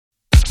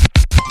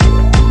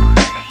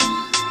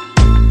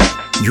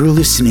You're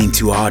listening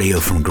to audio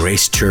from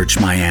Grace Church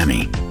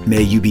Miami.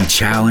 May you be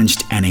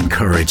challenged and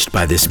encouraged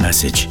by this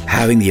message,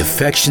 having the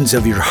affections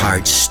of your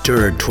heart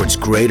stirred towards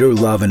greater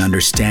love and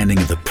understanding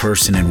of the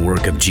person and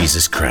work of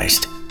Jesus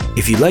Christ.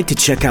 If you'd like to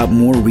check out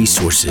more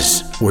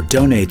resources or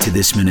donate to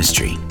this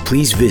ministry,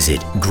 please visit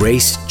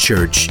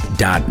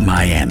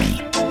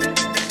gracechurch.miami.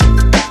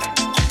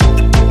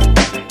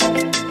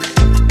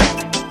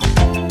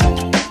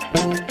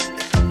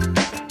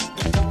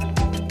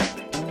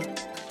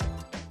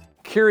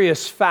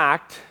 Curious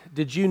fact,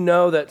 did you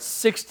know that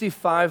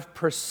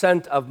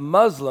 65% of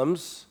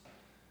Muslims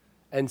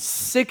and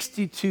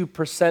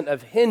 62%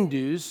 of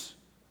Hindus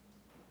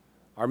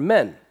are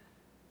men?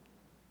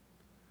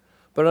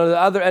 But on the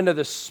other end of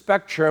the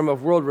spectrum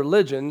of world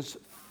religions,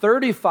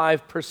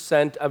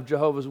 35% of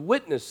Jehovah's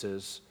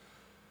Witnesses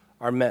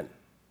are men.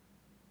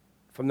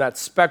 From that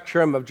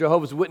spectrum of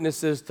Jehovah's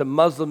Witnesses to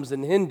Muslims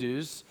and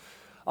Hindus,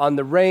 on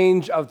the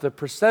range of the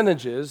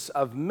percentages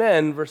of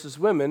men versus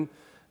women,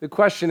 the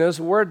question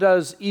is, where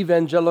does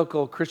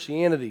evangelical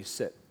Christianity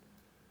sit?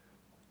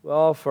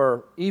 Well,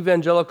 for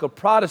evangelical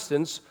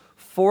Protestants,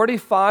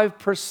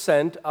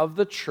 45% of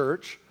the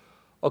church,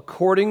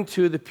 according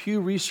to the Pew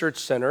Research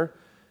Center,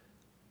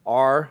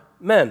 are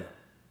men.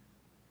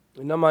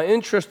 Now, my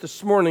interest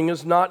this morning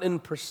is not in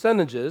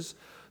percentages,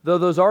 though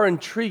those are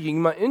intriguing.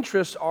 My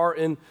interests are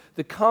in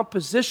the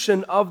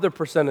composition of the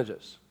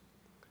percentages,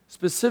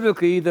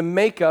 specifically the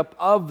makeup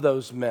of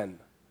those men.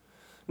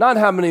 Not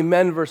how many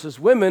men versus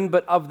women,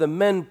 but of the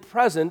men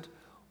present,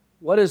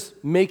 what is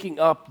making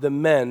up the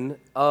men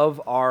of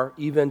our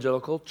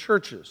evangelical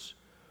churches?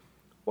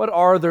 What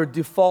are their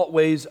default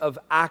ways of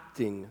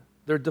acting,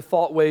 their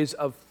default ways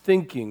of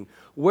thinking?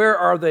 Where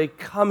are they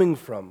coming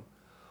from?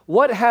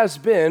 What has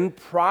been,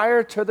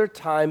 prior to their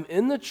time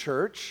in the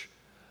church,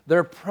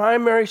 their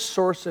primary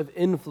source of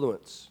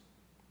influence?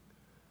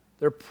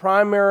 Their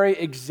primary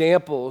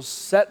examples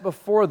set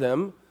before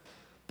them,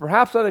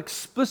 perhaps not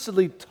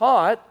explicitly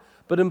taught,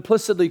 but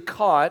implicitly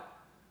caught,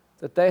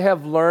 that they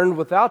have learned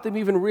without them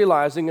even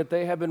realizing that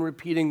they have been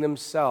repeating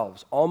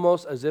themselves,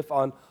 almost as if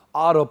on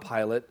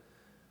autopilot,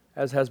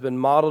 as has been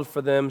modeled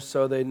for them,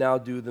 so they now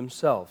do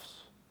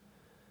themselves.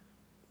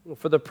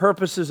 For the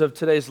purposes of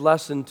today's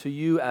lesson to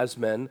you as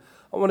men,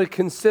 I want to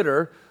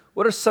consider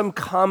what are some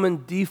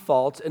common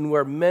defaults in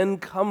where men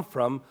come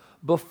from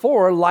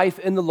before life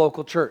in the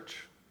local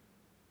church.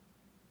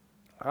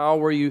 How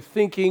were you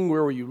thinking?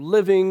 Where were you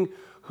living?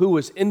 Who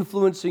was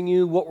influencing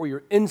you? What were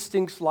your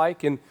instincts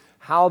like? And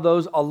how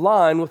those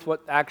align with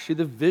what actually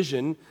the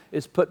vision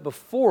is put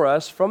before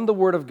us from the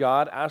Word of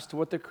God as to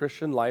what the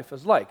Christian life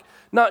is like.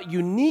 Not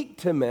unique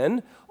to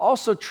men,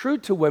 also true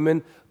to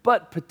women,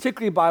 but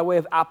particularly by way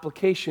of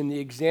application, the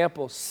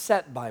example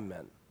set by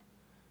men.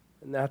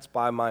 And that's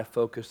by my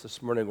focus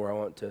this morning where I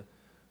want to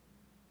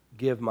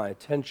give my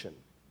attention.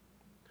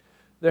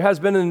 There has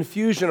been an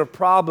infusion of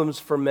problems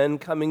for men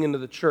coming into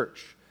the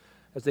church.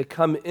 As they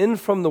come in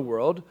from the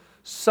world,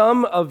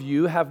 some of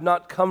you have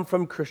not come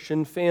from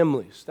Christian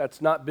families.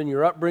 That's not been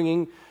your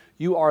upbringing.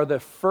 You are the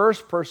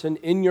first person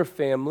in your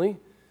family,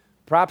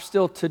 perhaps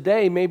still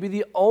today, maybe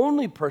the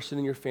only person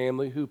in your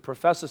family who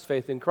professes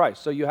faith in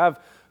Christ. So you have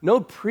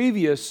no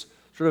previous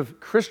sort of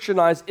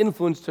Christianized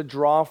influence to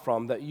draw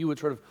from that you would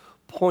sort of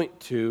point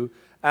to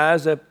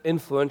as an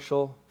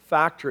influential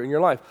factor in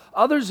your life.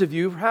 Others of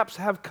you perhaps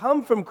have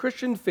come from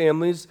Christian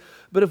families,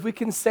 but if we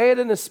can say it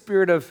in a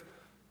spirit of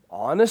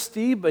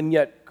honesty, but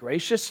yet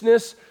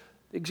graciousness,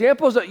 the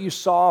examples that you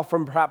saw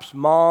from perhaps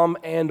mom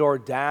and or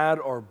dad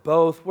or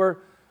both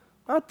were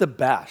not the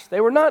best.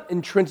 They were not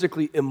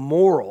intrinsically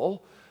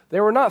immoral.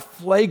 They were not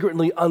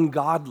flagrantly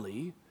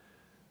ungodly,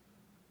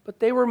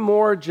 but they were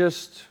more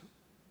just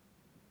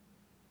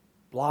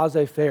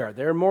laissez-faire.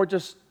 They were more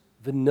just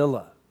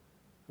vanilla.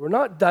 They were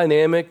not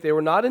dynamic. They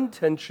were not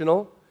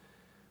intentional.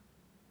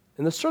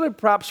 And this certainly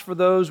perhaps for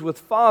those with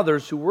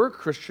fathers who were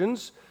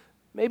Christians,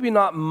 maybe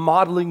not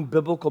modeling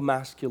biblical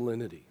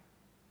masculinity.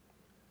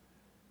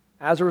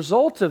 As a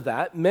result of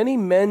that, many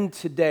men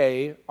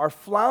today are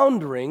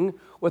floundering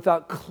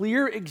without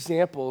clear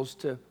examples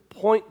to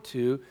point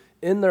to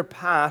in their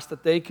past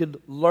that they could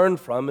learn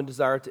from and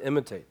desire to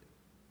imitate.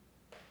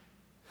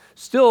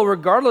 Still,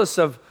 regardless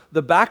of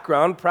the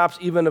background, perhaps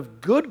even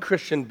of good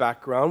Christian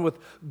background with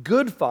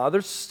good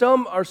fathers,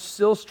 some are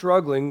still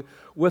struggling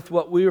with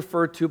what we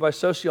refer to by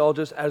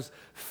sociologists as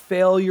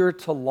failure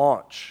to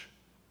launch.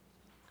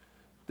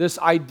 This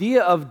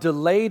idea of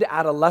delayed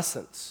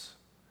adolescence,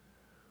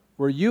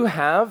 where you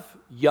have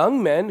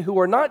young men who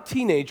are not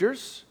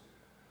teenagers.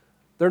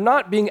 They're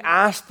not being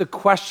asked the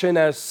question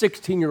as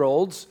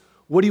 16-year-olds,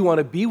 what do you want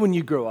to be when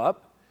you grow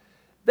up?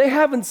 They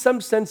have, in some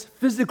sense,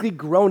 physically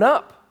grown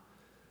up.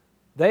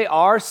 They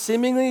are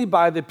seemingly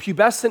by the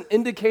pubescent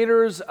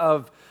indicators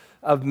of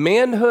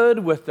manhood,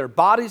 with their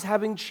bodies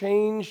having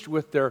changed,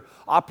 with their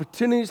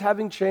opportunities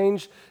having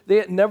changed,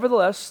 they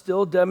nevertheless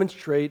still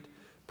demonstrate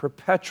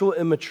perpetual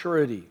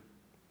immaturity,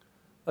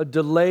 a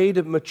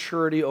delayed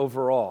maturity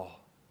overall.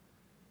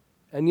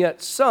 And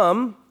yet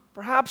some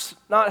perhaps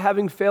not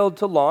having failed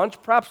to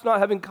launch, perhaps not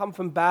having come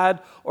from bad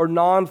or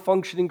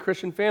non-functioning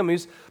Christian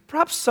families,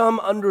 perhaps some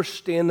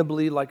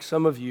understandably, like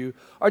some of you,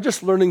 are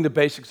just learning the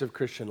basics of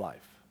Christian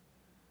life.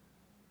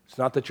 It's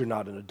not that you're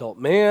not an adult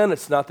man.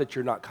 It's not that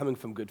you're not coming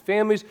from good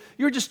families.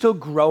 You're just still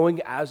growing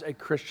as a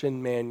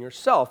Christian man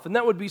yourself. And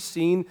that would be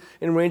seen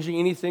in ranging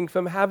anything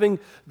from having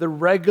the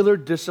regular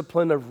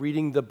discipline of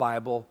reading the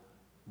Bible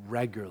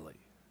regularly.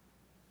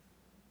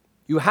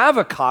 You have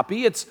a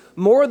copy. It's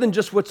more than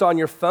just what's on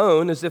your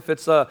phone, as if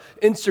it's an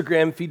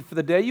Instagram feed for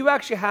the day. You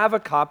actually have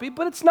a copy,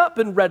 but it's not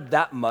been read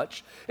that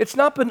much. It's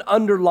not been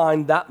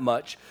underlined that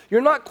much.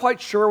 You're not quite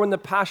sure when the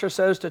pastor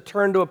says to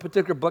turn to a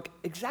particular book,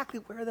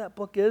 exactly where that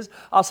book is,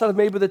 outside of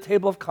maybe the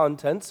table of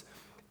contents.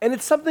 And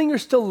it's something you're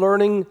still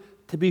learning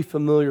to be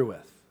familiar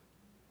with.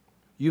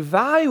 You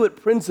value it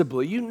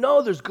principally. You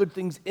know there's good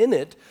things in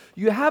it.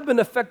 You have been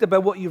affected by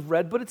what you've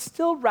read, but it's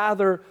still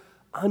rather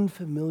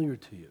unfamiliar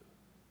to you.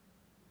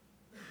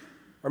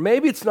 Or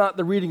maybe it's not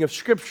the reading of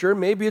Scripture,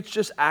 maybe it's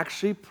just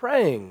actually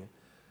praying.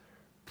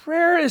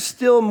 Prayer is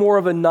still more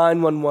of a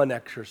 911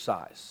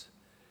 exercise.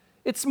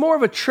 It's more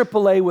of a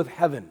AAA with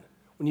heaven.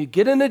 When you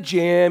get in a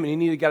jam and you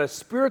need to get a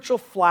spiritual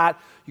flat,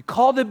 you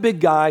call the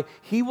big guy,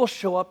 he will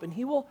show up and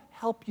he will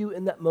help you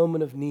in that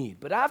moment of need.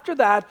 But after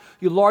that,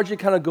 you largely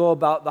kind of go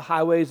about the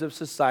highways of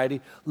society,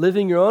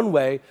 living your own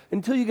way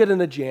until you get in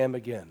a jam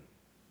again.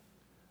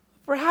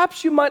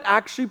 Perhaps you might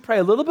actually pray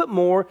a little bit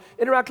more,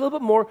 interact a little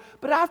bit more,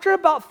 but after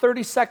about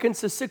 30 seconds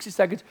to 60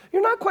 seconds,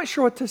 you're not quite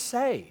sure what to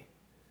say.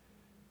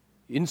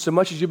 In so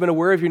much as you've been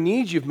aware of your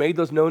needs, you've made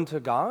those known to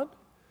God.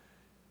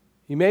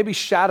 You maybe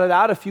shouted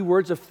out a few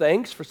words of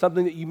thanks for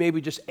something that you maybe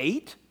just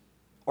ate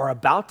or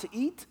about to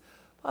eat.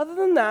 Other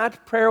than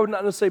that, prayer would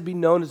not necessarily be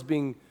known as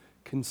being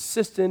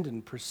consistent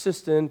and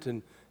persistent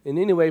and in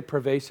any way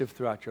pervasive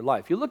throughout your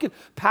life. You look at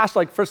past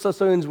like 1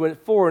 Thessalonians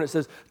 4 and it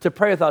says to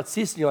pray without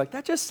ceasing. You're like,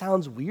 that just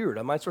sounds weird.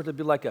 I might sort of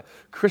be like a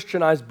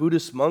Christianized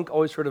Buddhist monk,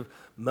 always sort of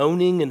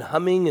moaning and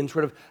humming and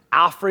sort of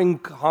offering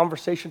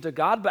conversation to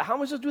God, but how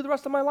am I supposed to do the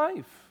rest of my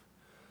life?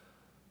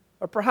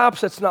 Or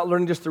perhaps it's not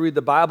learning just to read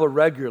the Bible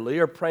regularly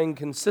or praying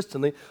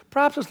consistently.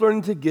 Perhaps it's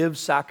learning to give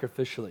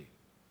sacrificially.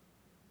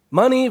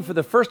 Money, for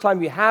the first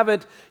time you have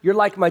it, you're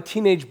like my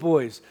teenage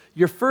boys.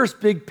 Your first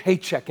big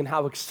paycheck and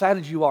how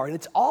excited you are, and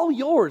it's all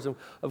yours. And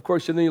of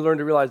course, then you learn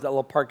to realize that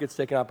little part gets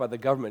taken out by the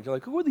government. You're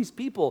like, who are these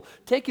people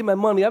taking my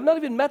money? I've not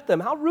even met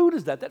them. How rude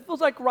is that? That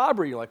feels like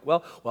robbery. You're like,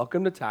 well,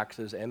 welcome to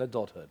taxes and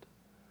adulthood.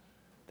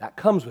 That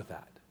comes with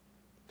that.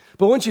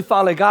 But once you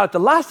finally got it, the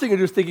last thing you're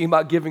just thinking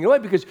about giving it away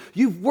because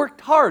you've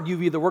worked hard.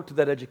 You've either worked at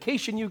that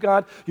education you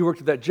got, you worked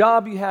at that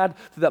job you had,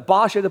 to that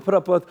boss you had to put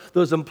up with,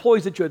 those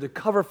employees that you had to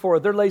cover for,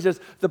 their laziness.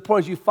 The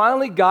point is you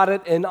finally got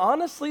it, and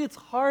honestly, it's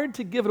hard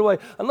to give it away,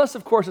 unless,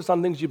 of course, it's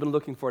on things you've been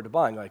looking forward to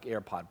buying, like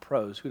AirPod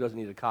Pros. Who doesn't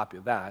need a copy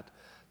of that?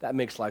 That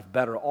makes life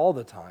better all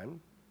the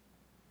time.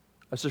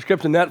 A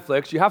subscription to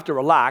Netflix, you have to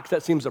relax.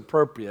 That seems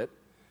appropriate.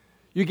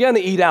 You're going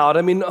to eat out.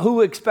 I mean,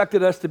 who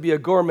expected us to be a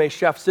gourmet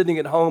chef sitting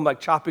at home,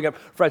 like chopping up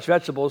fresh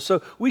vegetables?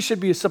 So we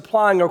should be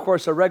supplying, of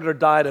course, a regular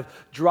diet of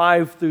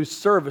drive-through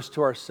service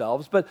to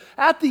ourselves. But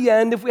at the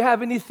end, if we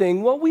have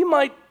anything, well, we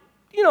might,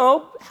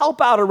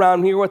 help out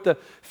around here with a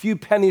few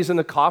pennies in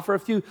the coffer, a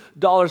few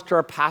dollars to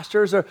our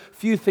pastors, or a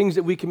few things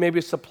that we can maybe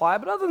supply.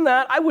 But other than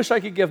that, I wish I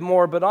could give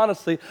more. But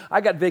honestly,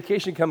 I got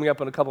vacation coming up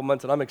in a couple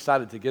months, and I'm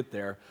excited to get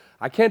there.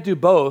 I can't do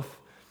both.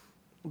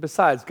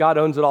 Besides, God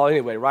owns it all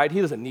anyway, right? He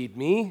doesn't need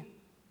me.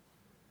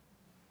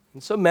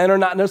 And so men are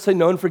not necessarily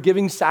known for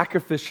giving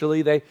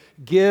sacrificially. They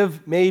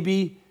give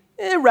maybe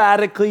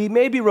erratically,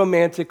 maybe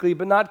romantically,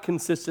 but not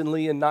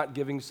consistently and not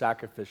giving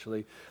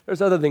sacrificially.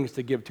 There's other things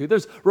to give to.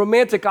 There's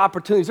romantic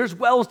opportunities. There's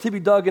wells to be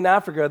dug in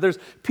Africa. There's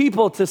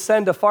people to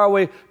send to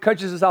faraway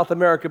countries in South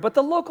America. But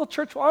the local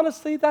church,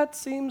 honestly, that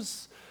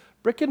seems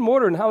brick and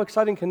mortar, and how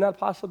exciting can that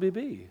possibly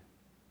be?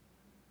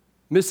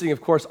 Missing,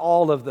 of course,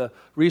 all of the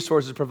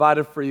resources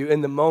provided for you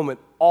in the moment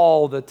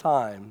all the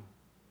time.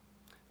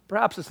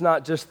 Perhaps it's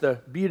not just the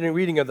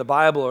reading of the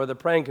Bible or the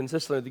praying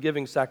consistently or the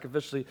giving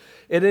sacrificially.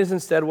 It is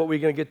instead what we're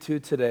going to get to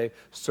today,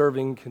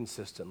 serving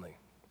consistently.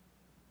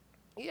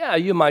 Yeah,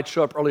 you might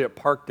show up early at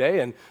Park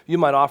Day, and you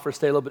might offer to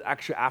stay a little bit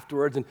extra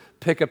afterwards and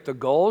pick up the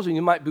goals, and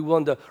you might be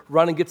willing to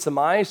run and get some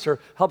ice or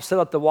help set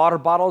up the water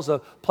bottles or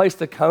place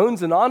the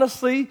cones. And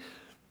honestly,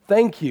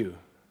 thank you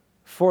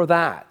for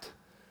that,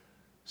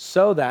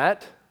 so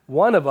that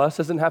one of us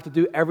doesn't have to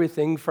do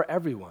everything for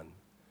everyone.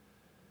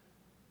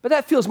 But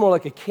that feels more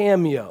like a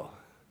cameo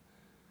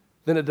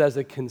than it does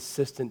a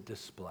consistent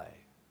display.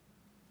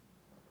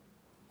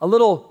 A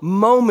little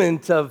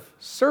moment of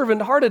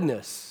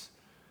servant-heartedness,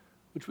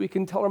 which we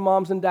can tell our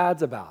moms and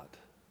dads about,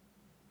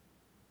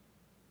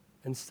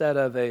 instead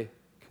of a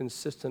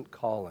consistent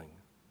calling.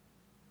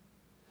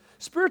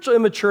 Spiritual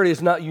immaturity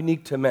is not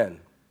unique to men.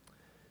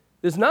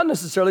 It's not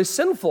necessarily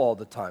sinful all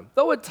the time,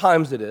 though at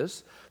times it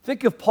is.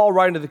 Think of Paul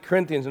writing to the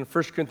Corinthians in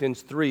 1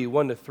 Corinthians 3,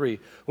 1-3,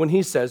 when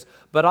he says,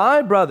 "But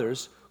I,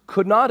 brothers,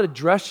 could not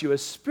address you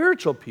as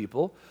spiritual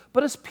people,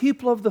 but as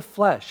people of the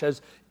flesh,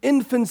 as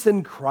infants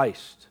in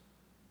Christ.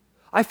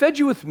 I fed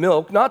you with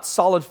milk, not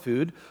solid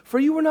food, for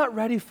you were not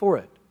ready for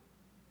it.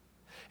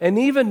 And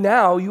even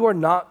now you are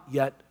not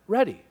yet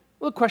ready.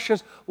 Well, the question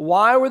is,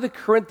 why were the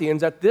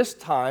Corinthians at this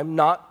time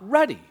not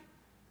ready?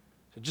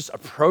 Is it just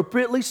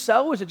appropriately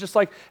so? Is it just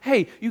like,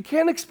 hey, you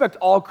can't expect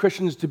all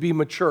Christians to be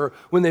mature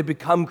when they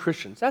become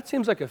Christians? That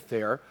seems like a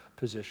fair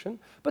position.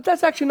 But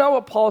that's actually not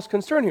what Paul's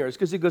concern here is,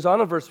 because he goes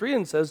on in verse 3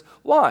 and says,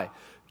 why?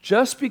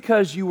 Just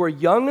because you were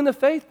young in the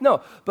faith?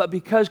 No, but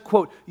because,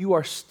 quote, you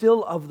are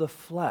still of the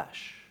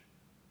flesh.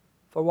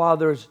 For while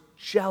there's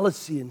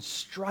jealousy and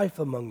strife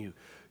among you,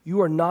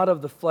 you are not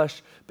of the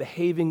flesh,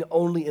 behaving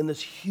only in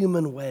this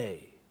human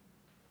way.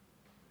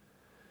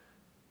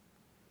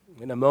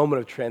 In a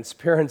moment of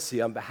transparency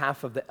on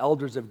behalf of the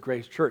elders of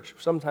Grace Church,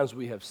 sometimes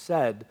we have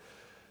said,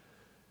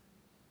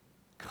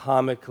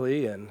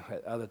 comically and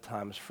at other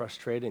times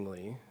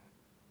frustratingly,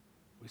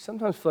 we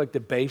sometimes feel like the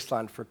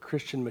baseline for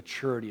Christian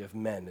maturity of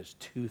men is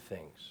two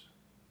things.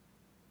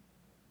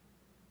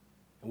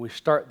 And we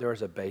start there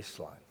as a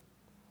baseline.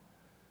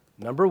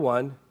 Number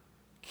one,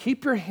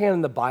 keep your hand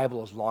in the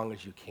Bible as long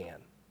as you can.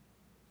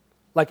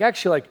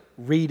 Actually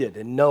read it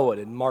and know it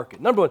and mark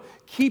it. Number one,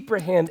 keep your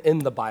hand in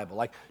the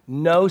Bible.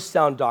 Know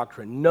sound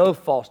doctrine, know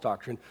false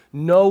doctrine,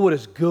 know what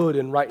is good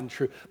and right and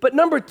true. But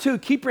number two,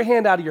 keep your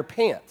hand out of your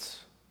pants.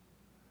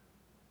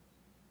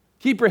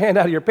 Keep your hand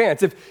out of your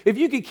pants. If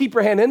you could keep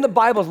your hand in the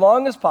Bible as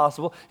long as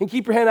possible and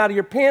keep your hand out of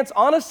your pants,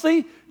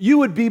 honestly, you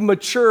would be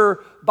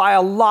mature by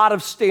a lot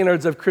of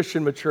standards of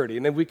Christian maturity.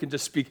 And then we can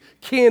just speak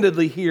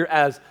candidly here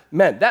as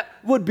men. That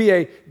would be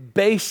a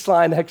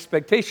baseline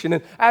expectation.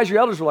 And as your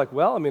elders were like,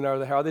 well,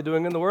 how are they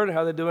doing in the Word? And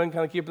how are they doing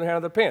kind of keeping their hand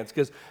out of their pants?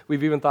 Because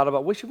we've even thought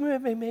about, we should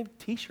maybe make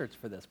T-shirts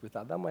for this. We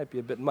thought that might be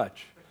a bit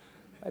much.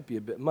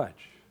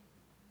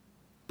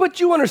 But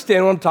you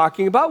understand what I'm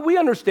talking about. We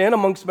understand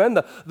amongst men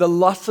the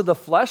lusts of the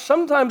flesh.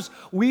 Sometimes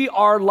we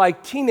are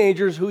like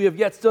teenagers who have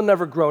yet still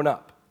never grown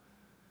up.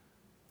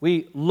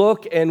 We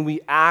look and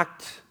we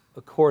act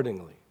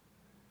accordingly.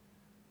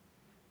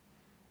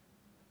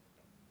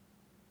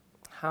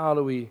 How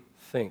do we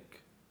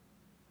think?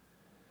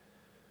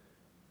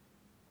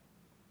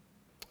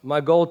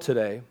 My goal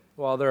today,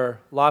 while there are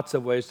lots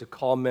of ways to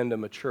call men to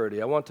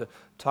maturity, I want to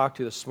talk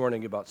to you this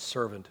morning about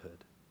servanthood.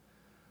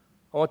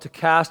 I want to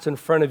cast in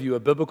front of you a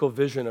biblical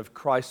vision of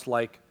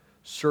Christ-like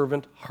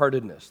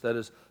servant-heartedness that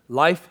is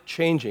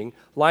life-changing,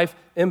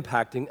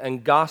 life-impacting,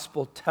 and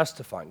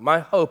gospel-testifying.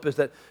 My hope is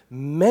that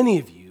many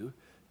of you,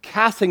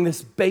 casting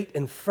this bait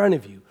in front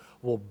of you,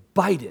 will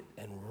bite it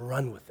and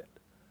run with it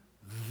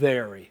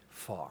very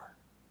far.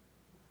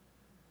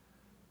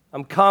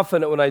 I'm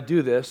confident when I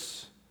do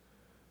this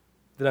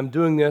that I'm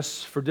doing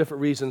this for different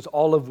reasons,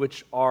 all of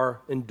which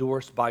are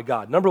endorsed by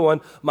God. Number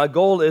one, my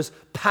goal is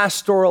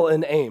pastoral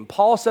in aim.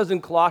 Paul says in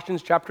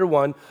Colossians chapter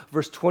 1,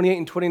 verse 28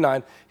 and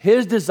 29,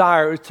 his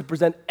desire is to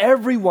present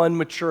everyone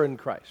mature in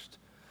Christ.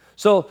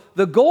 So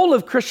the goal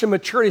of Christian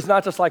maturity is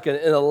not just like an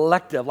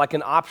elective, like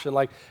an option,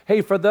 like,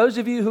 hey, for those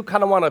of you who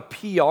kind of want a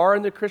PR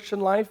in the Christian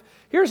life,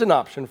 here's an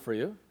option for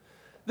you.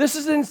 This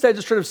is instead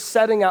just sort of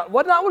setting out,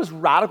 not what is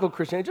radical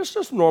Christianity,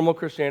 just normal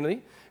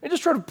Christianity, and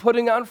just sort of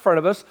putting out in front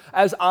of us,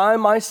 as I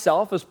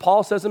myself, as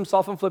Paul says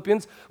himself in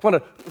Philippians, want to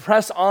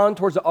press on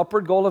towards the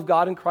upward goal of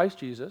God in Christ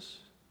Jesus.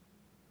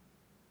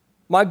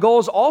 My goal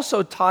is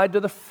also tied to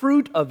the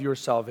fruit of your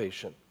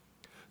salvation.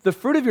 The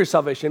fruit of your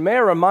salvation. May I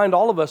remind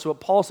all of us what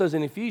Paul says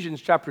in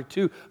Ephesians chapter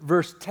 2,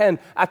 verse 10,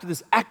 after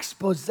this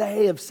expose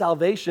of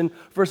salvation,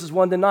 verses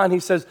 1 to 9, he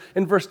says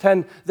in verse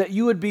 10 that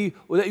you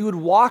would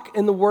walk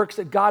in the works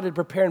that God had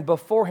prepared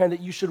beforehand,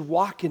 that you should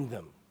walk in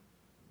them.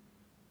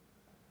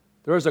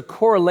 There is a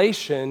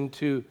correlation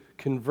to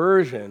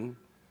conversion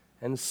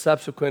and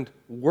subsequent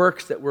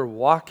works that we're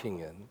walking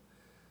in.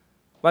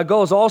 My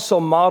goal is also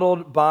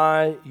modeled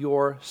by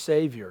your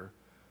Savior.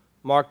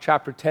 Mark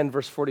chapter 10,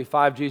 verse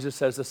 45, Jesus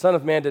says, the Son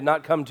of Man did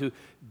not come to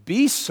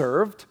be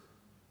served,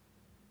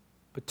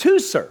 but to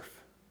serve,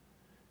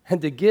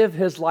 and to give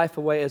his life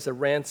away as a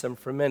ransom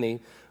for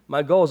many.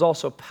 My goal is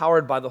also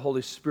powered by the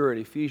Holy Spirit.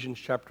 Ephesians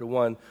chapter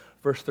 1,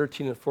 verse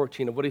 13 and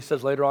 14, and what he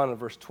says later on in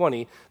verse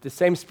 20, the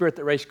same Spirit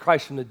that raised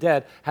Christ from the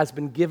dead has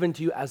been given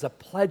to you as a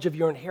pledge of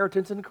your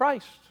inheritance in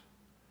Christ.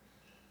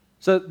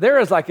 So there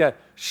is like a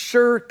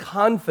sure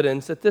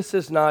confidence that this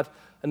is not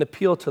an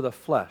appeal to the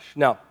flesh.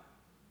 Now,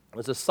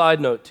 as a side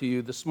note to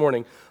you this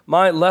morning,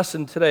 my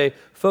lesson today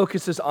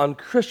focuses on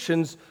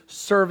Christians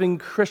serving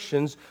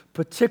Christians,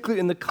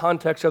 particularly in the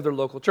context of their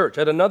local church.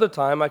 At another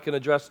time, I can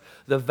address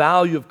the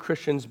value of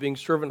Christians being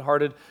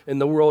servant-hearted in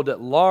the world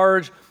at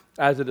large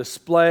as a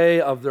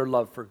display of their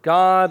love for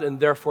God and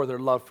therefore their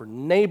love for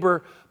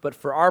neighbor. But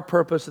for our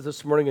purposes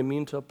this morning, I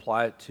mean to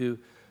apply it to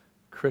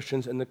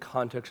Christians in the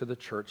context of the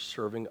church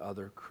serving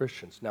other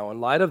Christians. Now,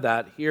 in light of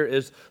that, here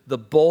is the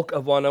bulk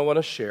of what I want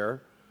to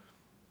share,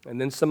 and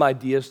then some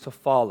ideas to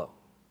follow.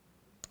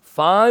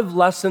 5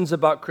 lessons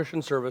about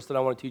Christian service that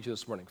I want to teach you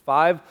this morning.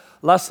 5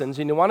 lessons,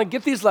 and you want to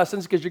get these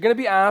lessons because you're going to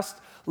be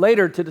asked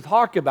later to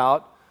talk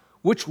about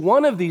which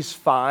one of these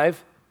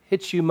 5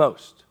 hits you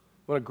most.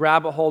 You want to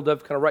grab a hold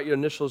of, kind of write your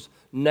initials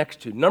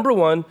next to. Number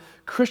 1,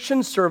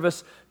 Christian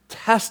service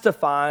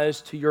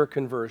testifies to your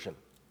conversion.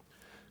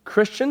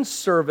 Christian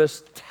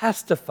service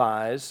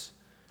testifies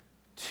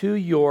to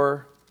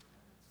your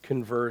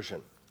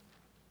conversion.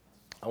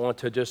 I want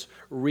to just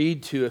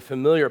read to a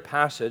familiar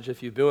passage,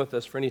 if you've been with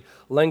us for any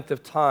length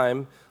of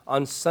time,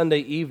 on Sunday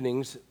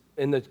evenings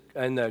in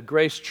the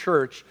Grace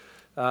Church.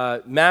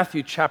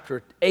 Matthew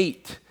chapter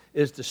 8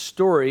 is the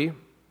story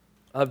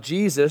of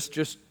Jesus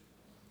just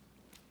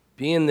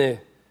being the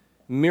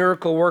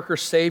miracle worker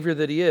Savior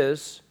that he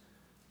is.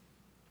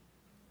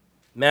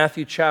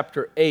 Matthew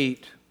chapter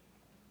 8,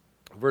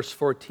 verse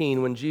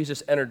 14, when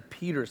Jesus entered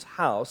Peter's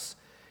house,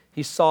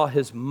 he saw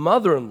his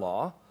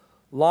mother-in-law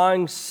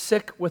lying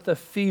sick with a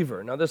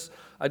fever. Now this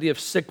idea of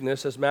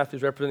sickness, as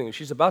Matthew's representing,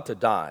 she's about to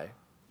die.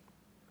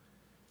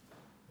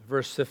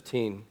 Verse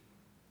 15,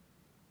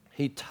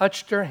 he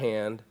touched her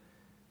hand,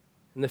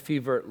 and the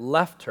fever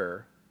left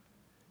her.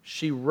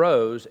 She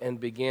rose and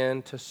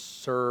began to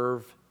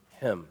serve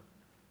him.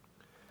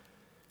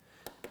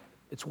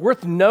 It's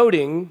worth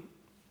noting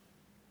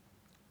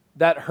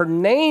that her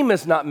name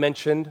is not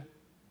mentioned,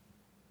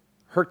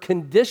 her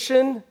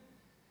condition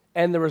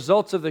and the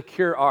results of the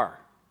cure are.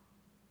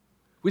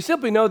 We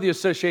simply know the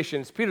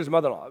association. It's Peter's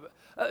mother-in-law.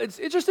 It's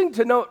interesting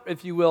to note,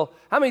 if you will,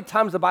 how many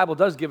times the Bible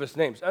does give us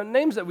names.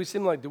 Names that we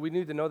seem like, do we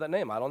need to know that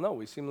name? I don't know.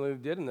 We seem like we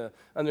did under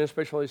the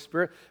inspiration of the Holy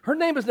Spirit. Her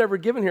name is never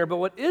given here, but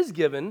what is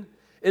given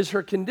is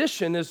her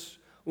condition is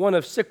one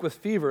of sick with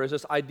fever, is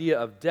this idea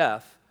of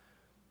death.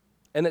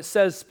 And it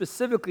says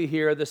specifically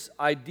here this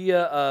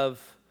idea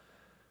of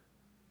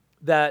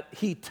that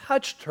he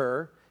touched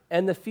her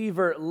and the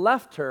fever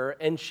left her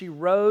and she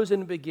rose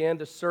and began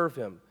to serve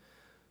him.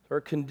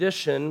 Her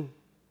condition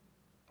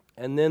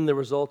and then the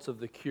results of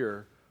the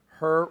cure.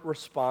 Her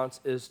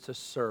response is to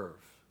serve.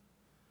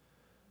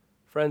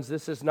 Friends,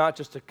 this is not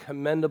just a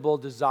commendable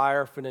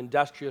desire for an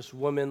industrious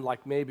woman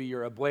like maybe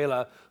your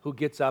abuela who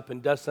gets up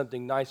and does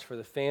something nice for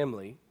the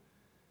family.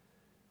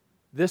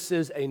 This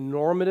is a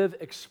normative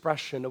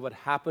expression of what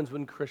happens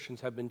when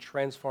Christians have been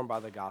transformed by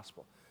the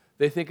gospel.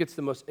 They think it's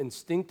the most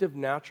instinctive,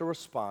 natural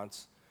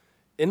response.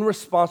 In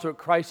response to what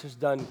Christ has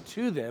done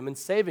to them and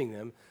saving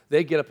them,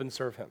 they get up and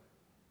serve him.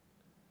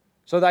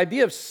 So the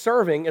idea of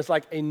serving is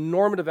like a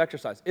normative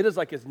exercise. It is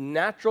like as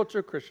natural to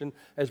a Christian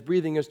as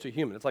breathing is to a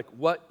human. It's like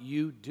what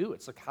you do.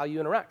 It's like how you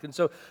interact. And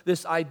so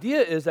this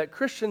idea is that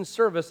Christian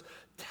service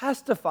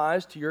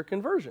testifies to your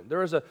conversion.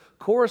 There is a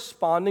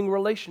corresponding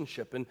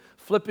relationship. And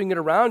flipping it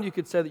around, you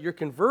could say that your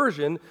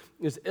conversion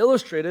is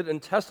illustrated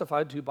and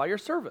testified to by your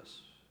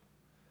service.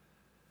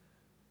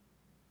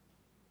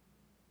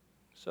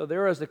 So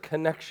there is a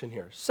connection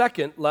here.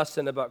 Second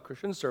lesson about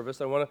Christian service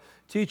I want to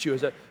teach you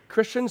is that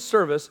Christian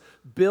service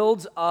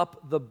builds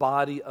up the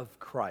body of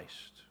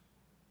Christ.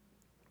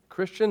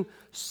 Christian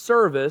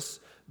service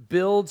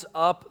builds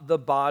up the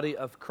body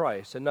of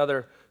Christ.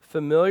 Another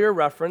familiar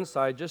reference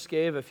I just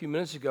gave a few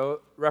minutes ago,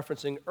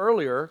 referencing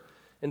earlier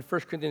in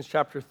 1 Corinthians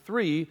chapter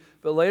 3,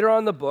 but later on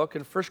in the book,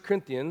 in 1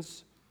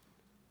 Corinthians,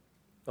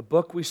 a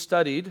book we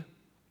studied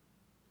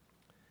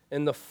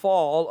in the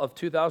fall of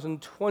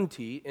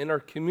 2020 in our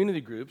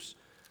community groups.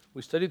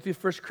 We studied through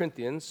 1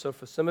 Corinthians, so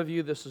for some of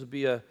you this will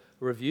be a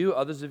review,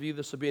 others of you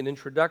this will be an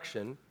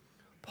introduction.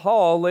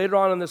 Paul, later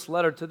on in this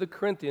letter to the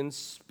Corinthians,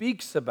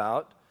 speaks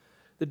about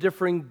the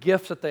differing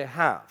gifts that they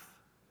have.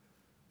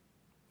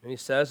 And he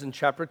says in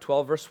chapter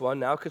 12, verse 1,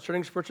 now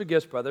concerning spiritual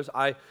gifts, brothers,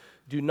 I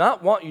do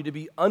not want you to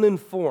be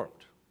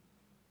uninformed.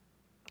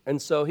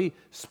 And so he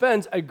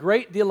spends a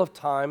great deal of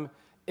time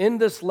in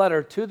this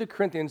letter to the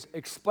Corinthians,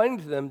 explaining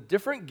to them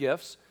different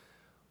gifts,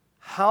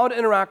 how to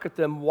interact with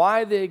them,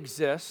 why they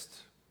exist.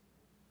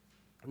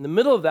 In the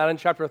middle of that, in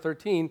chapter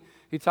 13,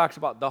 he talks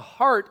about the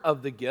heart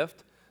of the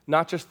gift,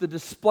 not just the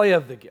display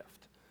of the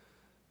gift.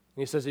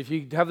 And he says, if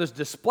you have this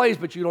displays,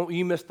 but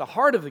you miss the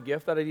heart of the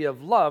gift, that idea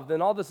of love,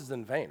 then all this is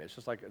in vain. It's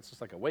just like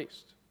a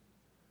waste.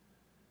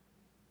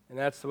 And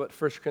that's what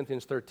 1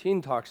 Corinthians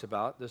 13 talks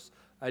about, this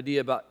idea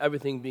about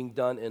everything being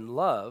done in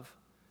love.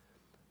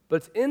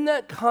 But in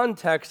that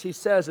context, he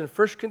says in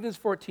 1 Corinthians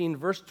 14,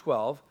 verse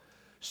 12,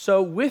 so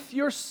with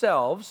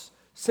yourselves,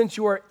 since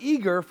you are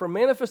eager for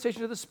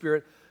manifestation of the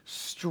Spirit,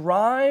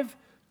 strive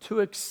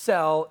to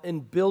excel in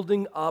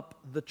building up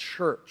the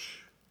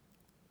church.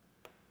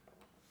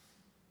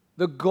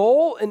 The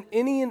goal in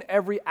any and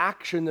every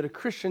action that a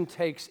Christian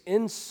takes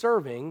in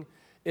serving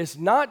is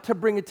not to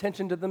bring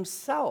attention to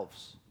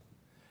themselves.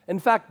 In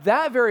fact,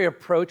 that very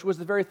approach was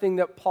the very thing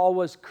that Paul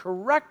was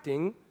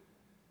correcting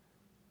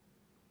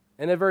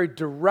in a very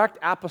direct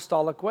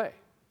apostolic way.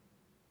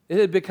 It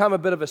had become a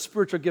bit of a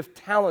spiritual gift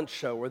talent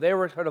show where they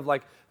were sort of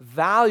like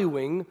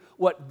valuing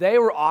what they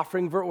were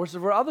offering versus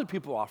what other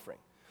people were offering.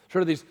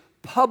 Sort of these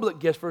public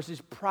gifts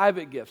versus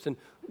private gifts, and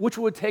which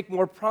would take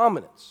more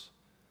prominence.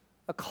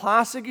 A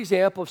classic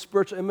example of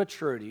spiritual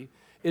immaturity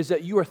is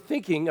that you are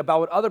thinking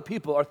about what other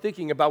people are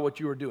thinking about what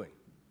you are doing.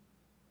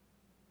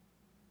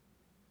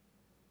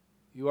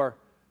 You are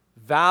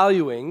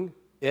valuing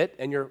it,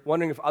 and you're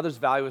wondering if others'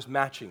 value is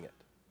matching it.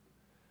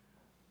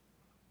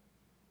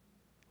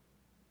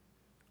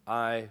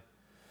 I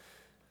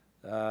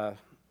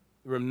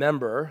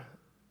remember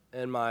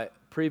in my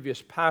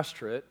previous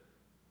pastorate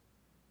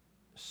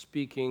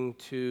speaking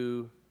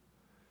to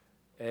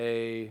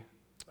a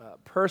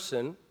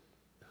person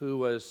who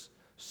was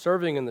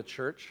serving in the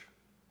church,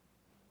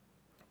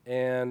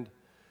 and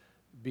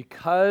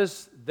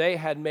because they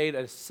had made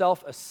a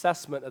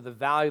self-assessment of the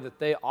value that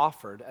they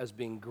offered as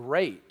being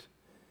great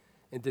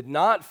and did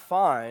not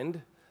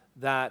find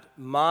that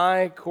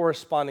my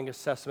corresponding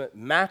assessment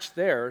matched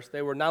theirs,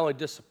 they were not only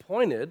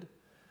disappointed,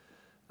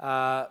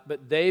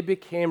 but they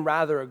became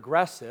rather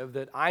aggressive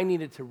that I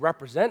needed to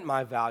represent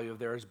my value of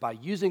theirs by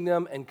using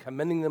them and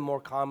commending them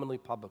more commonly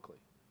publicly.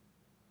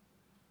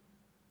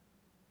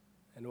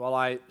 And while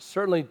I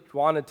certainly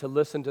wanted to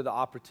listen to the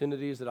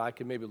opportunities that I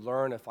could maybe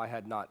learn if I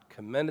had not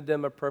commended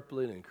them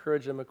appropriately and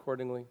encouraged them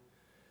accordingly,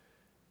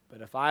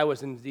 but if I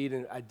was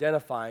indeed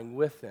identifying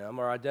with them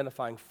or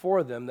identifying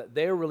for them that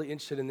they were really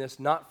interested in this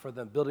not for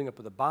the building up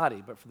of the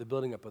body, but for the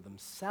building up of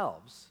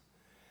themselves,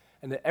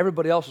 and that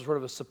everybody else was sort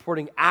of a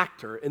supporting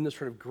actor in this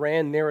sort of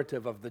grand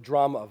narrative of the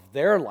drama of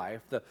their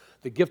life,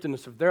 the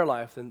giftedness of their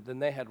life, then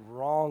they had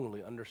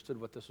wrongly understood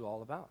what this was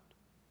all about.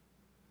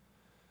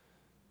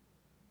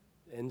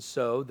 And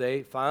so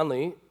they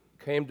finally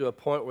came to a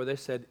point where they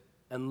said,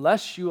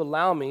 unless you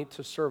allow me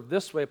to serve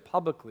this way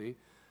publicly,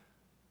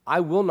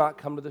 I will not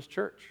come to this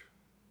church.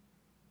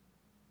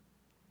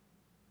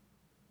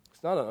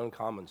 It's not an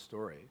uncommon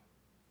story,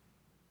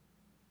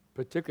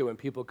 particularly when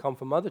people come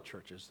from other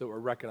churches that were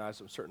recognized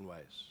in certain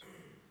ways,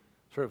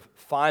 sort of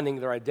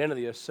finding their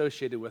identity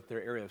associated with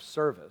their area of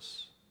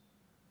service.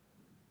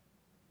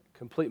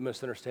 Complete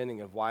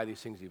misunderstanding of why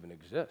these things even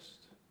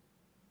exist.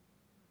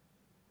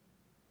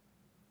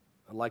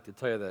 I'd like to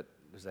tell you that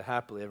there's a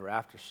happily ever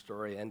after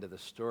story, end of the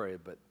story,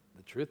 but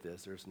the truth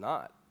is there's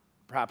not.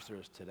 Perhaps there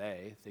is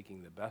today,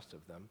 thinking the best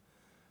of them,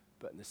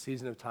 but in the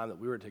season of time that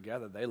we were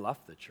together, they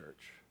left the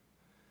church.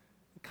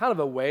 Kind of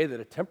a way that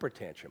a temper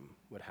tantrum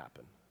would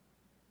happen.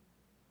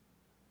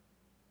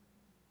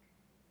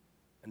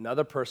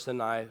 Another person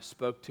I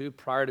spoke to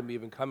prior to me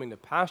even coming to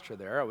pastor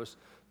there, I was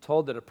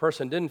told that a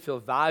person didn't feel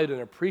valued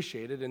and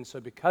appreciated, and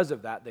so because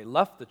of that, they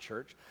left the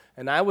church,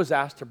 and I was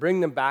asked to bring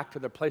them back to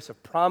their place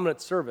of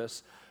prominent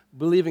service,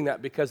 believing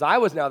that because I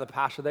was now the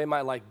pastor, they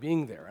might like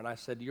being there. And I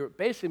said, you're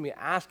basically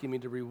asking me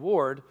to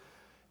reward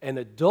an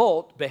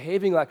adult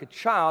behaving like a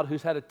child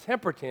who's had a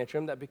temper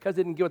tantrum that because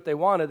they didn't get what they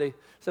wanted, they,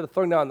 instead of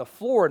throwing down on the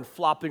floor and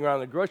flopping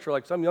around the grocery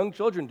like some young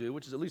children do,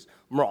 which is at least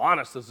more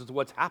honest as to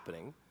what's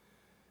happening,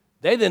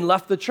 they then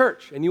left the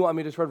church. And you want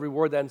me to sort of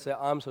reward that and say,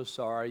 I'm so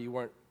sorry, you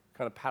weren't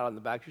kind of pat on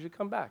the back, you should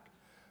come back.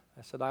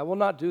 I said, I will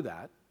not do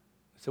that.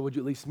 I said, would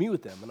you at least meet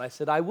with them? And I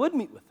said, I would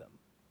meet with them.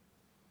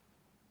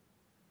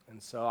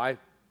 And so I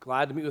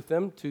glad to meet with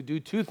them to do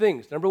two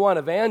things. Number one,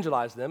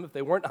 evangelize them if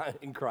they weren't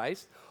in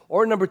Christ.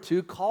 Or number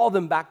two, call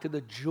them back to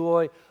the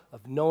joy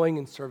of knowing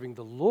and serving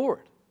the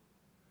Lord.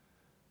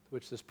 To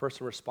which this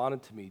person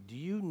responded to me, do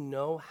you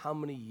know how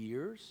many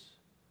years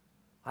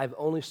I've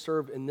only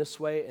served in this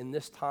way, in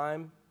this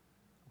time,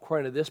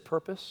 according to this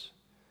purpose?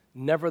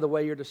 Never the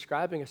way you're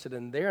describing. I said,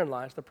 and therein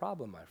lies the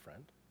problem, my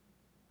friend.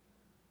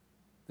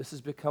 This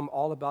has become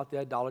all about the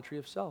idolatry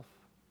of self,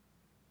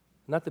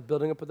 not the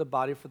building up of the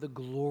body for the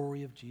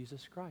glory of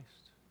Jesus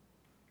Christ.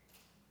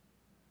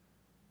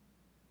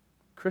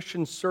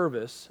 Christian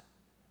service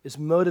is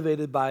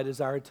motivated by a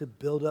desire to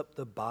build up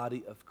the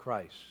body of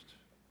Christ.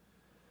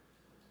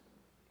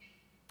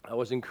 I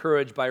was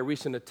encouraged by a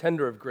recent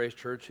attender of Grace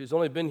Church who's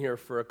only been here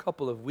for a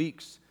couple of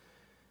weeks.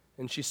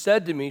 And she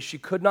said to me she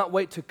could not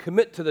wait to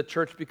commit to the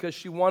church because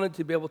she wanted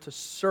to be able to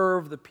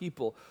serve the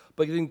people.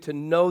 By getting to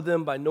know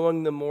them, by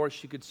knowing them more,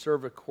 she could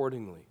serve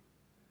accordingly.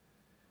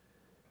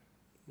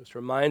 This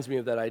reminds me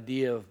of that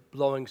idea of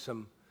blowing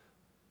some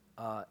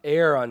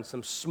air on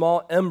some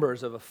small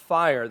embers of a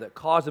fire that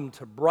cause them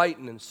to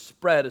brighten and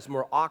spread as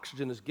more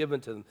oxygen is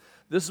given to them.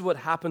 This is what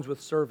happens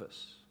with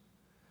service.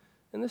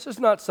 And this is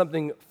not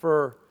something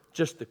for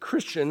just the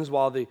Christians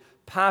while the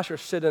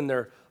pastors sit in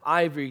their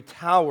ivory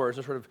towers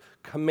and sort of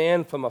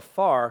command from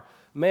afar.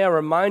 May I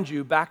remind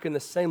you, back in the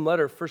same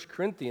letter, 1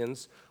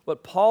 Corinthians,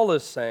 what Paul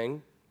is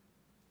saying,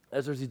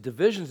 as there's these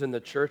divisions in the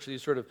church,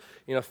 these sort of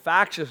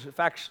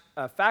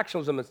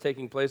factionalism that's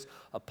taking place,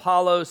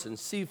 Apollos and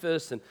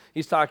Cephas, and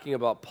he's talking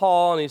about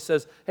Paul, and he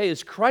says, hey,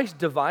 is Christ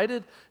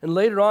divided? And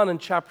later on in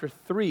chapter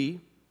 3,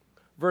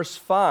 verse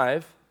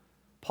 5,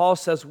 Paul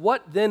says,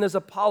 what then is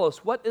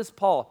Apollos? What is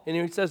Paul? And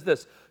he says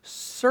this,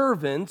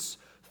 servants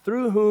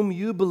through whom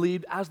you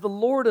believed as the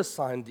Lord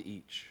assigned to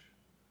each.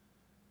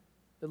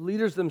 The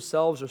leaders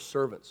themselves are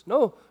servants.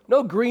 No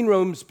green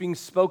rooms being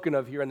spoken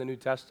of here in the New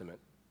Testament.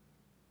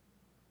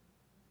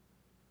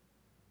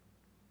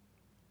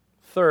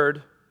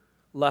 Third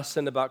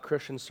lesson about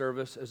Christian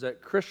service is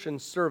that Christian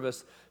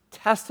service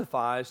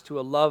testifies to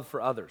a love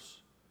for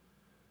others.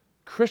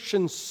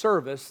 Christian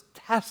service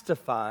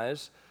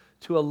testifies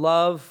to a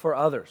love for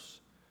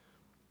others.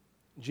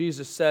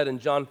 Jesus said in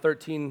John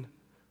 13,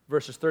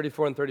 verses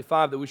 34 and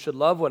 35, that we should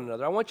love one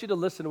another. I want you to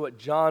listen to what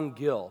John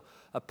Gill,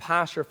 a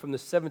pastor from the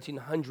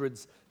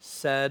 1700s,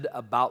 said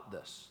about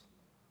this.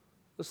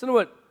 Listen to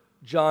what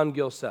John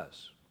Gill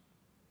says.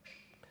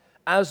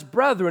 As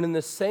brethren in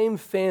the same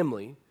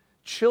family,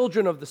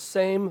 children of the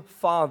same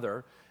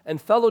Father,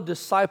 and fellow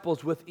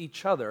disciples with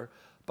each other,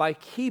 by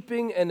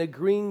keeping and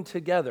agreeing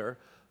together,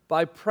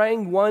 by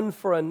praying one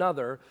for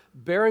another,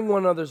 bearing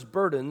one another's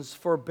burdens,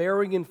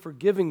 forbearing and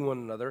forgiving one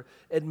another,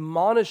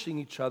 admonishing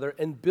each other,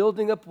 and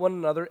building up one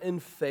another in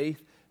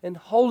faith and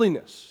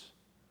holiness.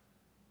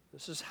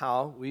 This is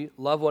how we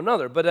love one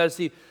another. But as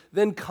he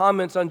then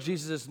comments on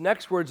Jesus'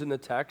 next words in the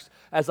text,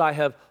 as I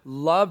have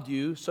loved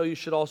you, so you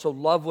should also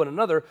love one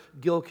another,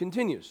 Gill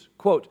continues,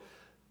 quote,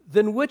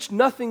 than which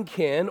nothing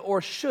can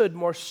or should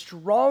more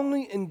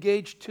strongly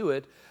engage to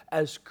it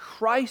as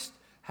Christ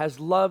has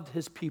loved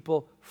his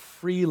people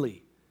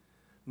freely.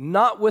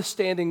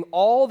 Notwithstanding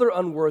all their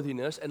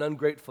unworthiness and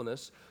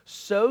ungratefulness,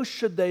 so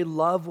should they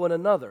love one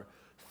another.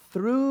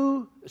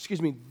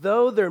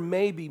 Though there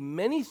may be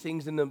many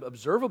things in them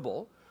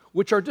observable,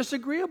 which are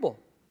disagreeable.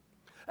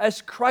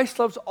 As Christ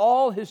loves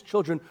all his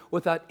children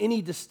without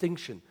any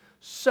distinction,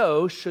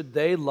 so should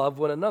they love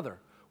one another,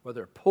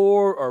 whether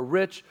poor or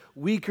rich,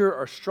 weaker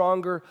or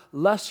stronger,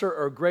 lesser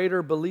or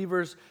greater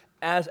believers,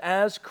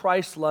 as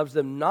Christ loves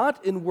them,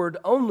 not in word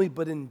only,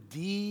 but in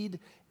deed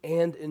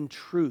and in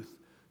truth.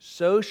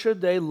 So should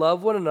they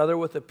love one another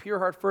with a pure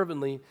heart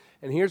fervently.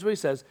 And here's what he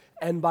says,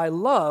 and by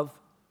love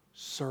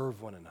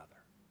serve one another.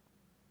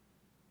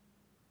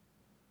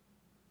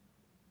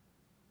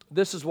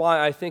 This is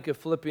why I think of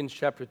Philippians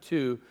chapter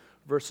 2,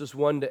 verses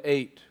 1 to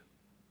 8.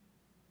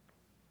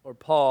 Or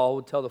Paul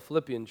would tell the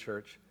Philippian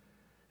church,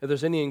 if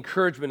there's any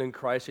encouragement in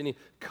Christ, any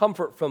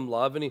comfort from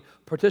love, any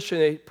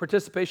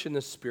participation in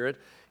the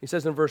Spirit, he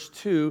says in verse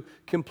 2,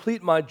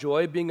 complete my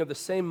joy, being of the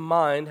same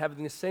mind,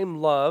 having the same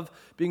love,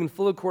 being in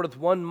full accord with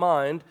one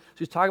mind. So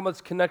he's talking about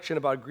this connection,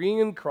 about agreeing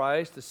in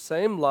Christ, the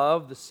same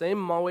love, the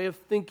same way of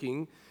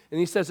thinking. And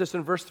he says this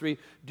in verse 3,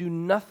 do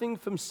nothing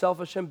from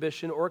selfish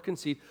ambition or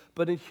conceit,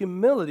 but in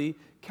humility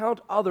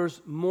count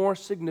others more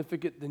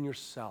significant than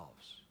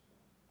yourselves.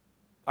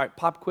 All right,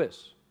 pop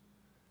quiz.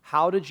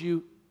 How did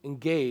you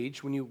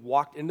engage when you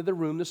walked into the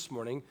room this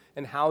morning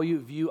and how you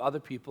view other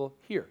people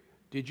here?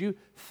 Did you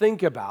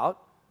think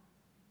about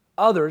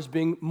others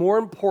being more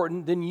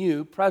important than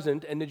you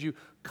present, and did you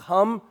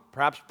come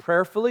perhaps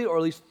prayerfully or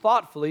at least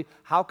thoughtfully,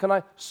 how can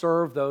I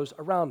serve those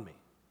around me?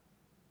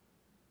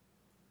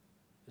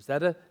 Is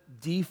that a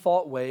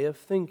default way of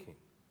thinking?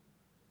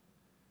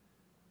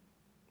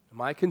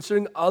 Am I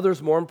considering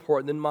others more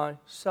important than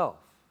myself?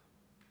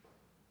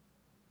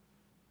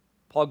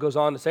 Paul goes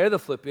on to say to the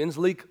Philippians,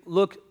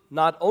 look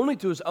not only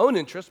to his own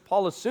interests,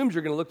 Paul assumes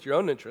you're going to look to your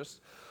own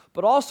interests,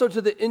 but also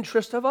to the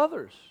interest of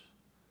others.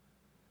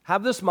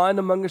 Have this mind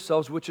among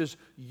yourselves, which is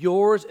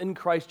yours in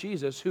Christ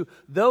Jesus, who,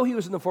 though he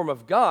was in the form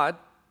of God,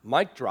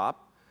 mic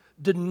drop,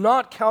 did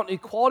not count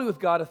equality with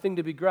God a thing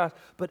to be grasped,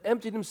 but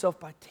emptied himself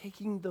by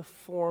taking the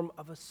form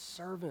of a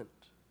servant.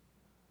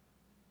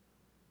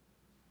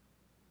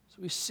 So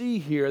we see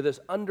here this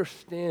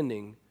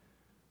understanding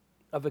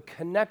of a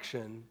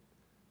connection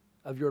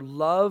of your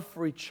love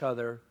for each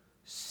other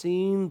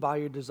seen by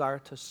your desire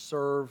to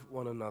serve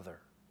one another.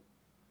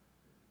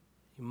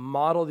 You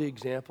model the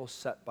example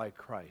set by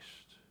Christ.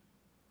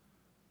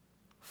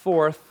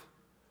 Fourth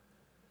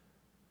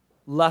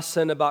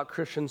lesson about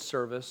Christian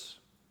service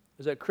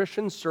is that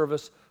Christian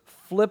service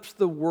flips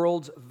the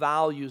world's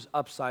values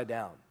upside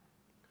down.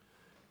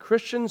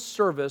 Christian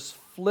service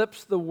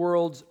flips the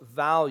world's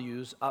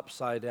values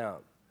upside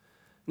down.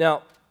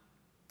 Now,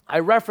 I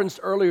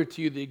referenced earlier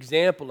to you the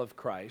example of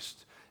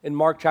Christ in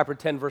Mark chapter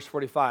 10, verse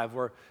 45,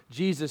 where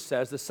Jesus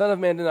says, the Son of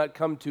Man did not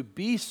come to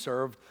be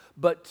served,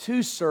 but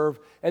to serve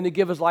and to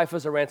give his life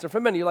as a ransom for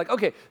many. You're like,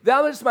 okay,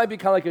 that just might be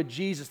kind of like a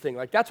Jesus thing.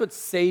 Like, that's what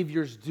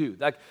saviors do.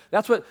 Like,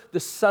 that's what the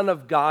Son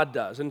of God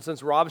does. And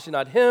since we're obviously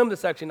not him,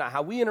 that's actually not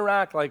how we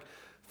interact. Like,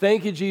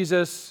 thank you,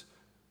 Jesus.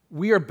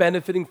 We are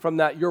benefiting from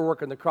that, your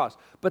work on the cross.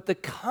 But the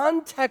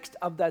context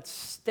of that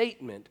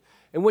statement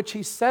in which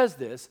he says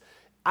this,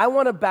 I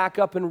want to back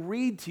up and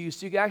read to you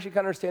so you can actually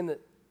kind of understand the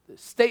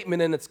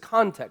statement in its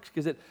context,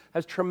 because it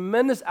has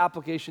tremendous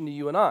application to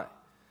you and I.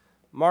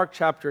 Mark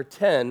chapter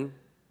 10,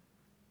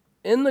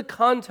 in the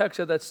context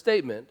of that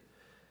statement,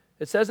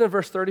 it says in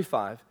verse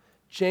 35,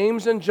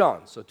 James and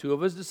John, so two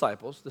of his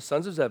disciples, the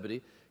sons of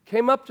Zebedee,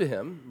 came up to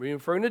him,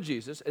 referring to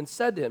Jesus, and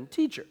said to him,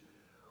 Teacher,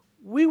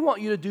 we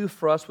want you to do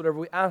for us whatever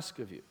we ask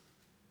of you.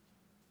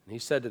 And he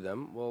said to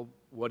them, well,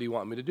 what do you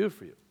want me to do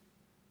for you?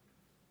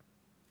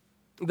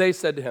 They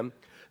said to him,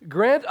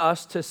 grant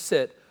us to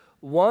sit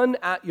one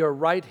at your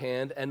right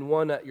hand and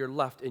one at your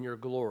left in your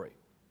glory.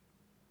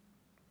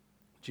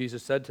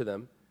 Jesus said to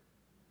them,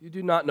 you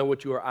do not know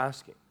what you are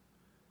asking.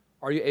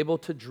 Are you able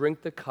to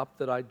drink the cup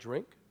that I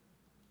drink?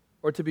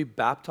 Or to be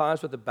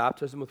baptized with the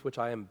baptism with which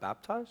I am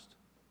baptized?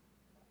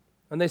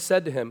 And they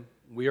said to him,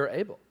 we are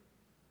able.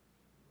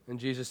 And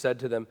Jesus said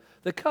to them,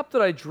 the cup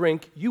that I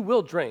drink, you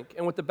will drink,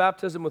 and with the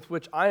baptism with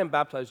which I am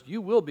baptized,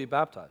 you will be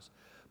baptized.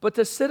 But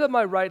to sit at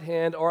my right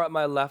hand or at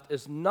my left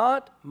is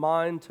not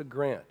mine to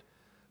grant,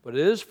 but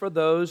it is for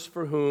those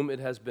for whom it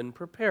has been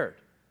prepared.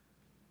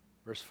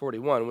 Verse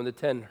 41, when the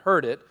 10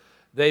 heard it,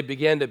 they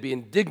began to be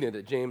indignant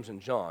at James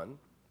and John.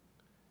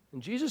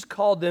 And Jesus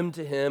called them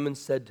to him and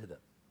said to them,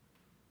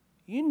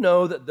 you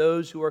know that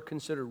those who are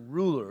considered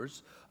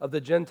rulers of the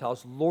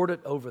Gentiles lord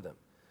it over them,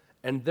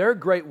 and their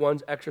great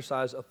ones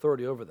exercise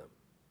authority over them.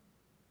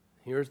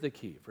 Here's the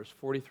key, verse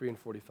 43 and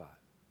 45.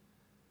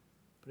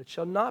 But it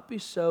shall not be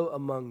so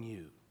among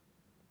you.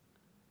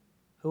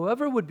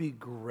 Whoever would be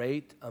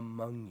great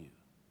among you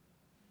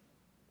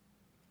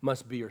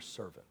must be your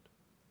servant.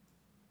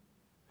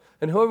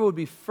 And whoever would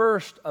be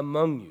first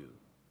among you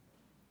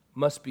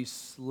must be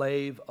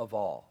slave of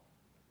all.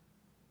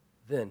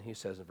 Then, he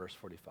says in verse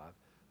 45,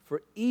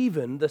 for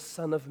even the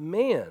Son of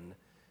Man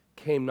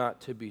came not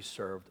to be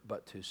served,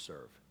 but to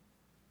serve,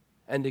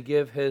 and to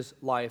give his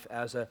life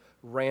as a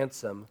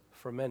ransom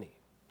for many.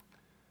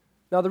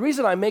 Now, the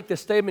reason I make this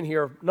statement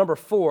here, number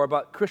 4,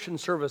 about Christian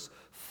service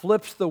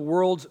flips the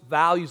world's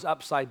values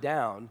upside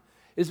down,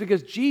 is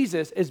because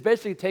Jesus is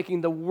basically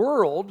taking the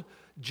world,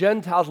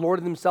 Gentiles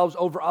lording themselves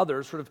over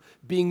others, sort of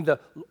being the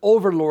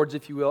overlords,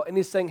 if you will, and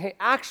he's saying, hey,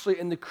 actually,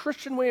 in the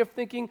Christian way of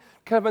thinking,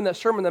 kind of in that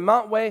Sermon on the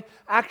Mount way,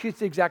 actually it's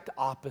the exact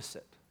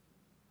opposite.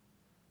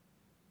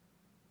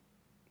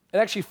 It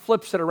actually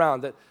flips it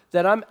around,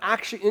 that I'm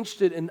actually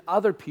interested in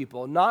other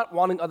people, not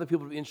wanting other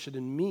people to be interested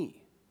in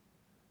me.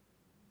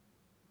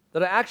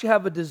 That I actually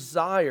have a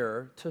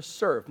desire to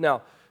serve.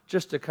 Now,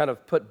 just to kind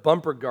of put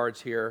bumper guards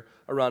here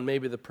around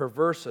maybe the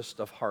perversest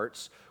of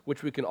hearts,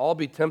 which we can all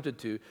be tempted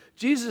to,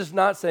 Jesus is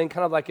not saying,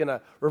 kind of like in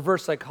a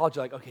reverse psychology,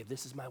 like, okay,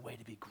 this is my way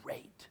to be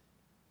great.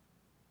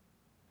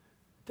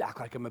 To act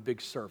like I'm a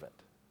big servant.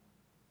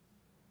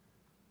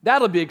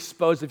 That'll be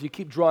exposed if you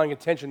keep drawing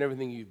attention to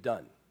everything you've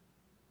done.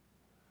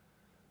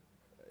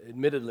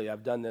 Admittedly,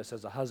 I've done this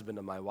as a husband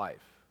of my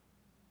wife.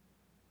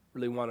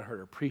 Really wanted her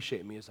to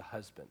appreciate me as a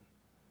husband.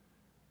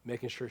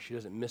 Making sure she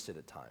doesn't miss it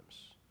at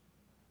times.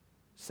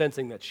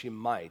 Sensing that she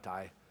might,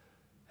 I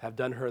have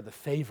done her the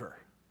favor,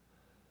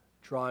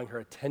 drawing her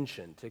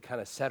attention to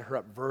kind of set her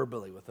up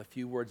verbally with a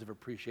few words of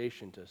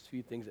appreciation to a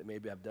few things that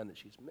maybe I've done that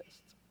she's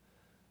missed.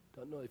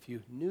 Don't know if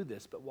you knew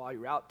this, but while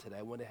you were out today,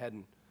 I went ahead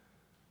and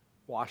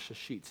washed the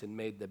sheets and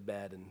made the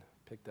bed and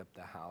picked up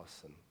the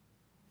house and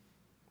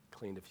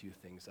cleaned a few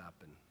things up.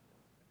 And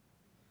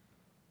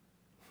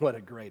what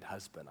a great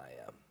husband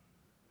I am.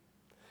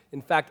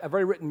 In fact, I've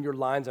already written your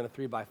lines on a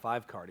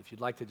 3x5 card. If you'd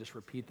like to just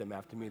repeat them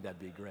after me, that'd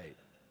be great.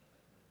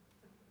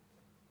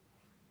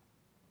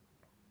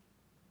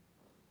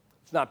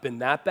 It's not been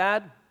that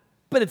bad,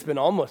 but it's been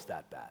almost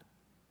that bad.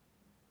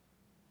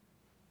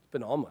 It's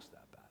been almost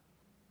that bad.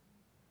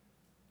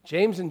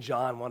 James and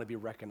John want to be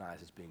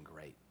recognized as being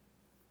great.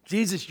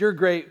 Jesus, you're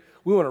great.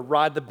 We want to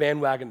ride the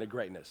bandwagon to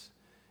greatness.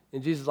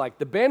 And Jesus is like,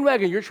 the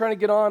bandwagon you're trying to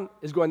get on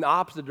is going the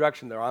opposite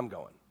direction there I'm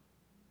going.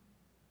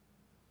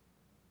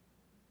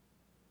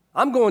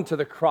 I'm going to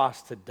the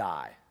cross to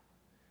die.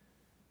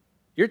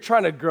 You're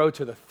trying to grow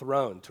to the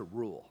throne to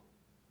rule.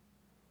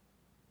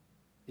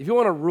 If you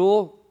want to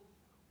rule,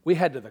 we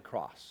head to the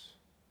cross.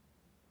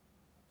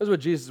 This is what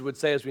Jesus would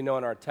say, as we know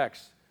in our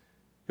text.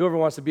 Whoever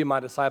wants to be my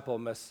disciple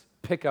must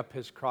pick up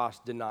his cross,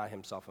 deny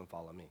himself, and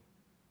follow me.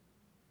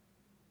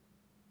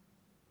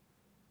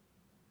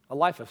 A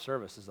life of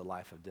service is a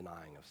life of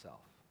denying of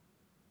self.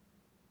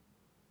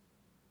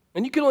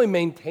 And you can only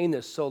maintain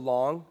this so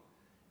long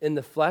in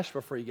the flesh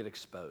before you get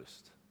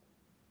exposed.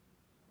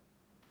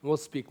 And we'll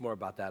speak more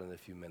about that in a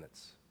few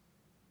minutes.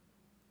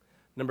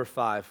 Number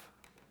 5,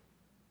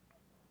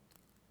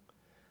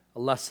 a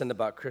lesson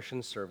about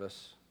Christian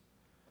service.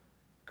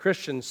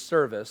 Christian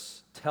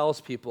service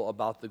tells people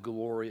about the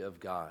glory of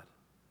God.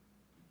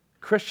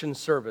 Christian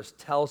service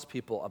tells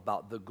people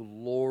about the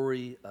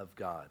glory of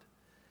God.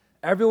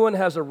 Everyone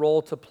has a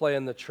role to play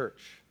in the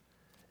church.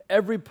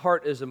 Every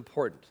part is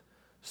important.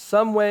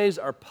 Some ways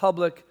are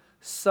public,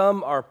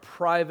 some are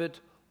private.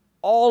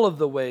 All of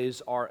the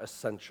ways are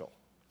essential,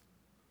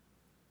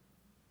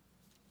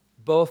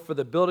 both for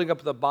the building up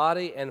of the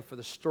body and for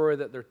the story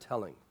that they're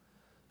telling.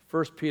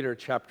 1 Peter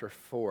chapter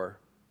 4.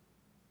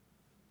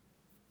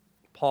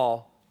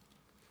 Paul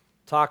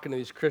talking to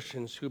these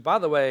Christians who, by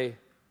the way,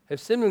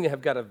 seemingly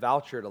have got a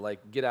voucher to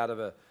get out of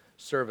a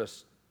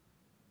service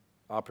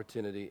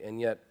opportunity, and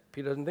yet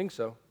Peter doesn't think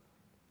so.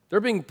 They're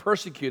being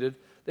persecuted.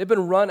 They've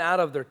been run out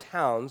of their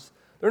towns.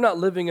 They're not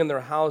living in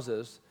their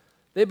houses.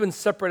 They've been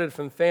separated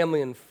from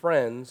family and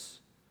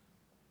friends.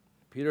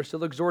 Peter's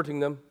still exhorting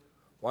them,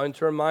 wanting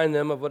to remind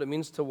them of what it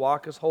means to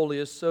walk as holy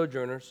as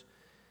sojourners.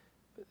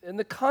 In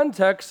the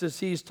context, as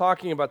he's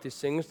talking about these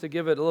things, to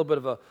give it a little bit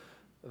of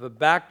a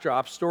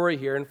backdrop story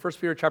here, in 1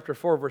 Peter chapter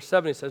 4, verse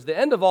 7, he says, the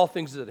end of all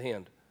things is at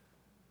hand.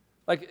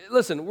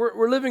 Listen,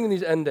 we're living in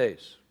these end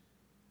days.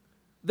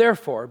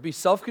 Therefore, be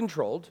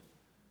self-controlled,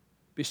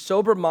 be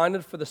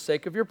sober-minded for the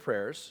sake of your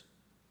prayers.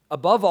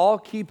 Above all,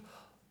 keep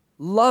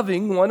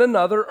loving one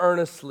another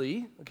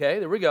earnestly. Okay,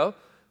 there we go.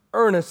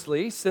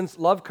 Earnestly, since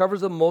love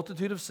covers a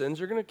multitude of sins.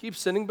 You're going to keep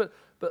sinning, but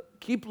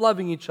keep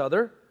loving each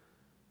other.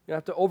 You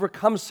have to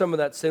overcome some of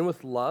that sin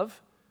with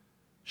love.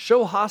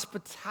 Show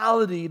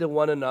hospitality to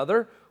one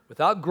another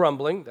without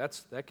grumbling.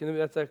 That's a kind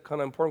of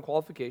important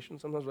qualification.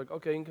 Sometimes we're like,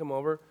 okay, you can come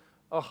over.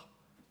 Oh,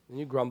 and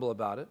you grumble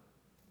about it.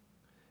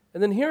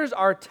 And then here's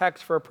our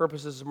text for our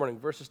purposes this morning,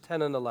 verses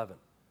 10 and 11.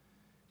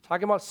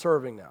 Talking about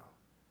serving now.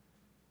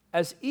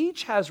 As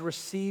each has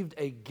received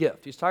a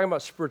gift, he's talking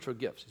about spiritual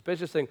gifts. He's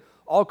basically saying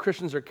all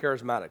Christians are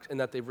charismatics in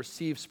that they've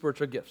received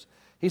spiritual gifts.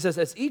 He says,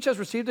 as each has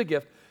received a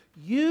gift,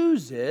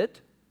 use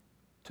it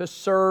to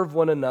serve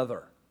one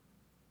another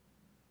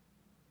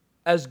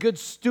as good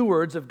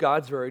stewards of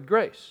God's varied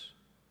grace.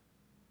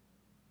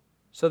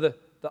 So the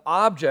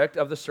object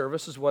of the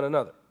service is one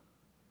another.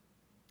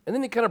 And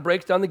then he kind of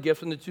breaks down the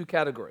gifts into two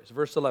categories.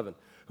 Verse 11,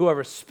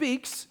 whoever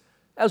speaks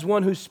as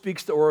one who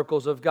speaks the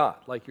oracles of God,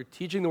 like you're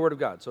teaching the word of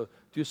God. So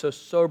do so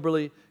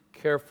soberly,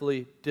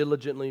 carefully,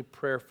 diligently,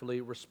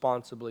 prayerfully,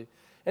 responsibly.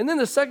 And then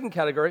the second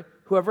category,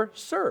 whoever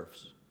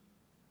serves.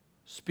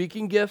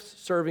 Speaking gifts,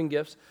 serving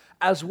gifts,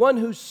 as one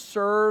who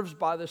serves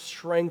by the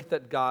strength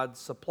that God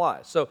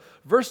supplies. So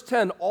verse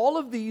 10, all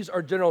of these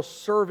are general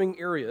serving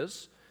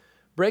areas,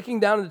 breaking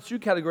down into two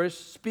categories,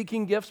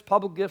 speaking gifts,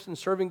 public gifts, and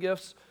serving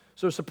gifts,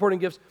 so supporting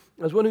gifts,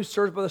 as one who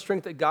serves by the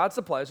strength that God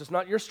supplies. It's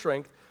not your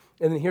strength.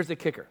 And then here's the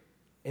kicker.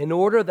 In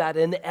order that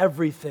in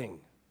everything,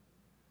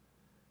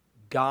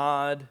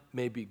 God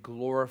may be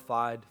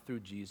glorified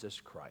through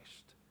Jesus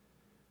Christ.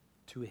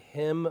 To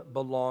him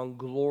belong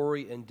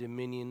glory and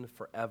dominion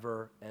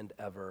forever and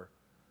ever.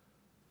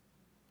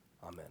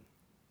 Amen.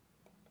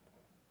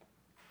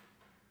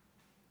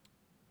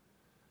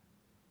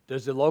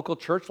 Does the local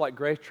church like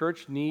Grace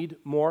Church need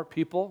more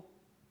people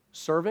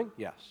serving?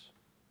 Yes.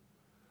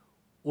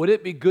 Would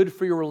it be good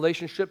for your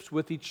relationships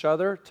with each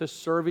other to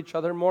serve each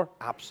other more?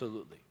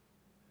 Absolutely.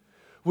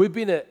 Would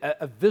it be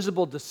a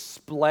visible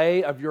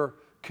display of your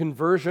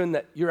conversion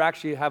that you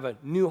actually have a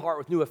new heart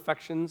with new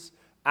affections?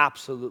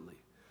 Absolutely.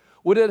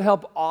 Would it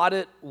help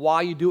audit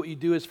why you do what you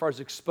do as far as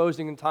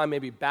exposing in time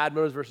maybe bad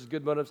motives versus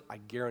good motives? I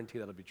guarantee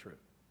that'll be true.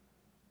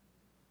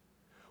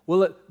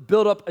 Will it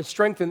build up and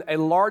strengthen a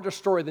larger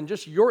story than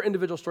just your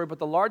individual story, but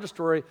the larger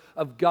story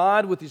of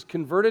God with these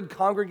converted,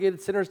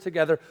 congregated sinners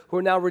together who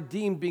are now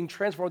redeemed, being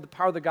transformed with the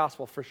power of the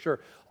gospel for sure.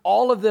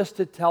 All of this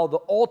to tell the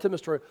ultimate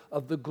story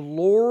of the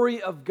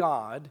glory of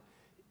God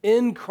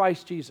in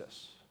Christ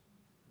Jesus.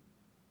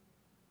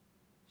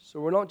 So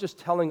we're not just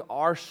telling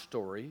our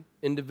story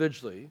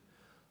individually,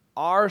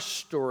 our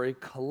story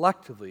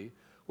collectively.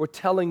 We're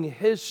telling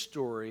his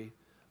story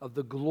of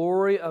the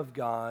glory of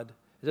God,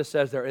 as it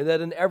says there, and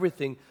that in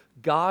everything,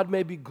 God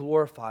may be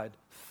glorified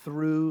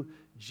through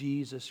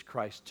Jesus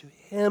Christ. To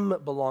him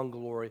belong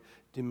glory,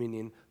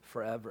 dominion,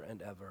 forever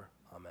and ever.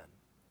 Amen.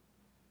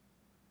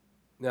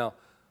 Now,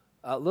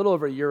 a little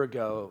over a year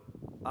ago,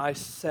 I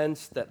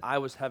sensed that I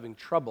was having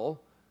trouble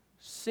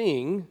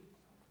seeing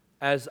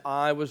as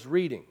I was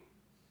reading.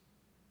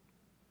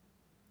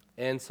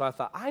 And so I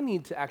thought, I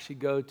need to actually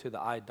go to the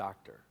eye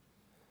doctor.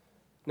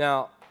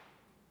 Now,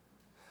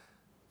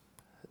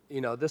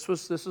 this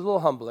was a little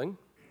humbling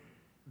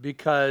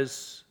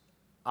because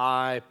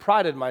I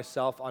prided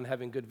myself on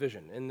having good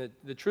vision. And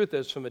the truth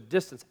is, from a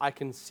distance, I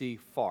can see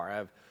far. I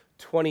have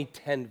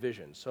 20/10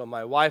 vision. So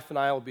my wife and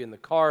I will be in the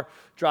car,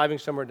 driving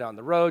somewhere down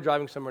the road,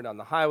 driving somewhere down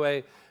the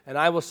highway, and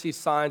I will see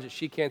signs that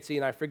she can't see,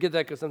 and I forget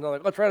that because sometimes I'm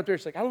like, oh, it's right up there.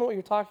 She's like, I don't know what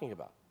you're talking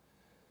about.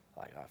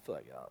 I feel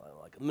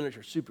like a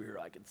miniature superhero.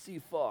 I can see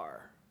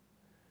far.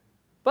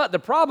 But the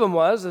problem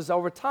was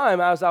over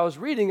time, as I was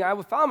reading, I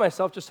found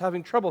myself just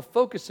having trouble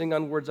focusing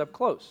on words up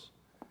close.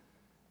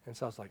 And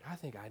so I was like, I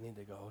think I need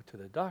to go to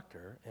the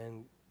doctor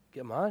and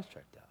get my eyes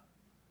checked out.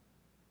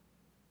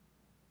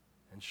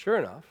 And sure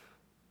enough,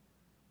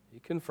 he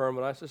confirmed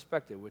what I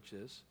suspected, which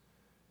is,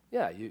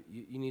 yeah, you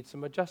need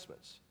some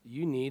adjustments.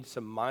 You need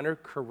some minor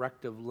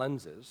corrective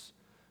lenses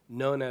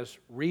known as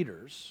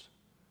readers.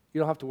 You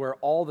don't have to wear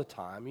all the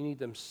time. You need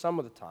them some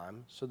of the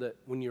time so that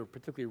when you're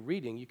particularly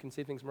reading, you can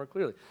see things more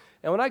clearly.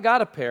 And when I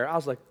got a pair, I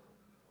was like,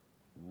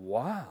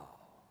 wow.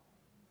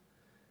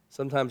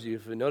 Sometimes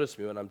if you notice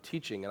me when I'm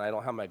teaching and I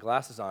don't have my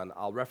glasses on,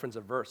 I'll reference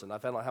a verse. And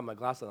if I don't have my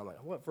glasses on, I'm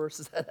like, what verse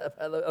is that?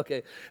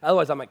 Okay.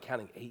 Otherwise, I'm like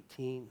counting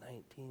 18,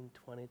 19,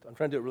 20. I'm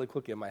trying to do it really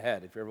quickly in my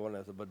head if everyone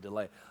has a bit of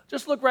delay.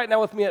 Just look right now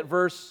with me at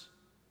verse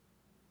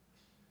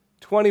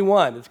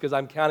 21. It's because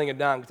I'm counting it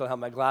down because I don't have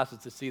my glasses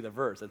to see the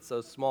verse. It's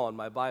so small in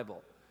my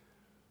Bible.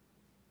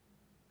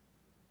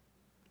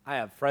 I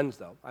have friends,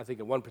 though. I think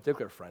of one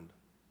particular friend.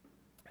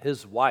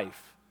 His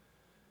wife,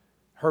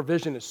 her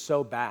vision is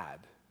so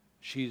bad,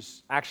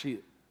 she's actually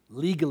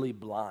legally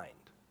blind.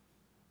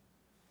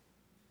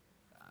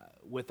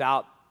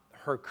 Without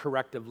her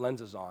corrective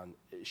lenses on,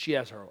 she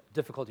has her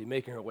difficulty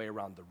making her way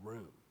around the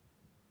room.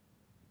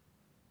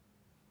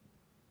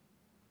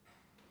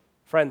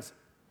 Friends,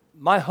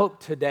 my hope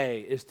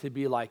today is to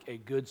be like a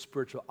good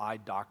spiritual eye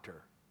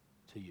doctor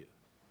to you.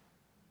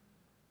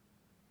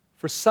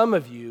 For some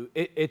of you,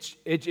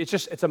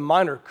 it's a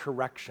minor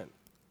correction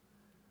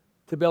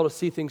to be able to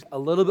see things a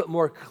little bit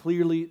more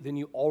clearly than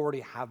you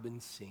already have been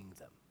seeing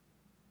them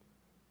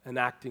and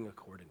acting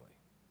accordingly.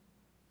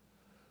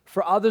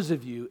 For others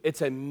of you,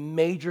 it's a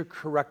major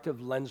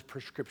corrective lens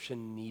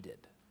prescription needed,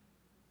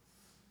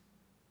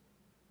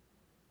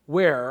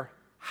 where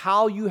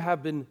how you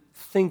have been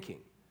thinking,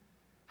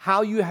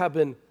 how you have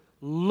been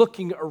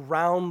looking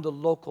around the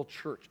local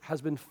church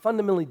has been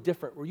fundamentally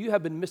different, where you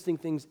have been missing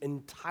things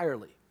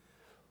entirely.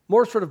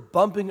 More sort of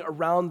bumping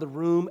around the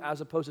room as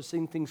opposed to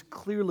seeing things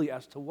clearly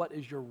as to what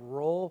is your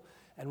role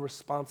and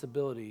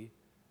responsibility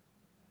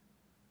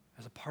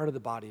as a part of the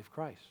body of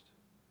Christ.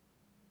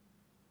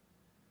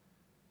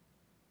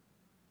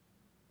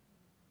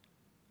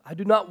 I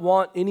do not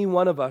want any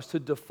one of us to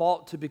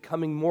default to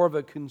becoming more of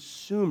a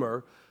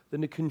consumer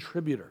than a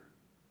contributor.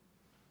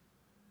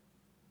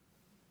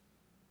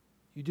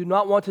 You do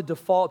not want to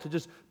default to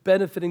just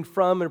benefiting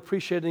from and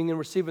appreciating and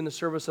receiving the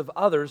service of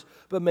others,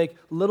 but make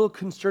little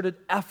concerted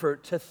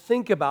effort to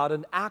think about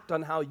and act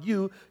on how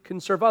you can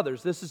serve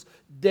others. This is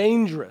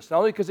dangerous, not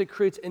only because it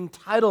creates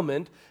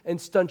entitlement and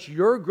stunts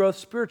your growth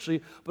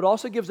spiritually, but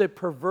also gives a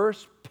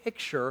perverse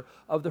picture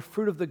of the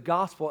fruit of the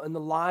gospel in the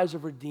lives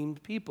of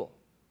redeemed people.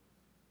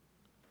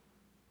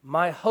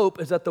 My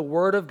hope is that the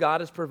Word of God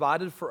has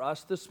provided for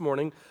us this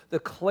morning the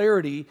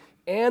clarity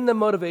and the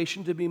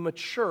motivation to be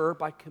mature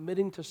by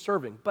committing to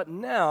serving. But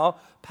now,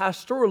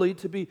 pastorally,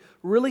 to be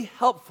really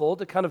helpful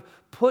to kind of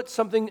put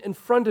something in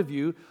front of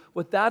you,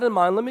 with that in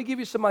mind, let me give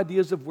you some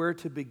ideas of where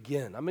to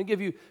begin. I'm going to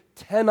give you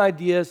 10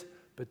 ideas,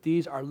 but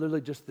these are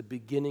literally just the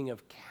beginning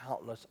of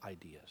countless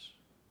ideas.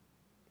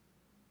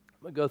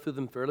 I'm going to go through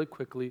them fairly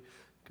quickly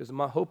because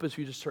my hope is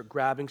you just start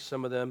grabbing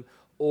some of them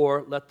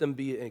or let them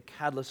be a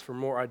catalyst for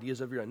more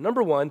ideas of your own.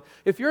 Number one,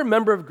 if you're a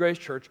member of Grace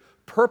Church,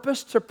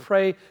 purpose to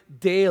pray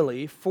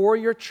daily for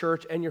your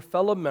church and your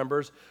fellow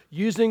members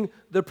using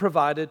the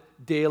provided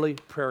daily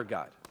prayer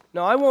guide.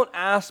 Now, I won't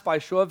ask by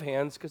show of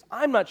hands because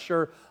I'm not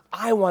sure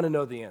I want to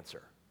know the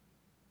answer.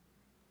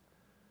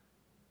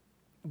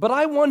 But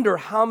I wonder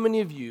how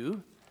many of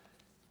you,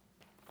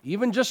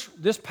 even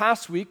just this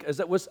past week as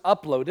it was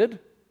uploaded,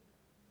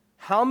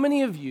 how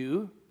many of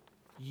you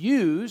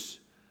use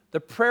the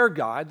prayer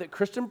guide that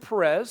Kristen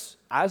Perez,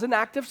 as an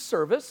act of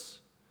service,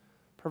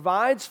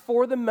 provides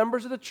for the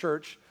members of the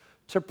church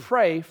to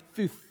pray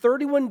through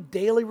 31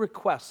 daily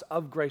requests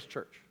of Grace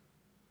Church.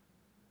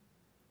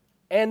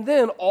 And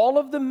then all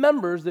of the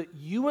members that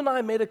you and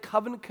I made a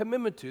covenant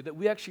commitment to, that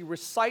we actually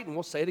recite, and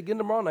we'll say it again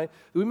tomorrow night,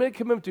 that we made a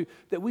commitment to,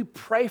 that we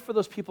pray for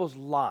those people's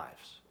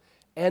lives.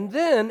 And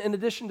then, in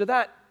addition to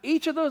that,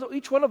 each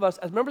one of us,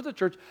 as members of the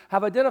church,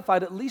 have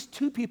identified at least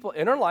 2 people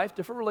in our life,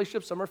 different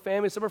relationships, some are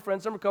family, some are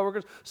friends, some are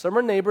coworkers, some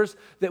are neighbors,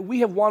 that we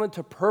have wanted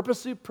to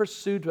purposely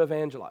pursue to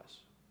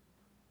evangelize.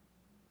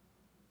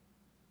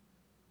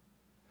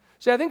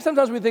 See, I think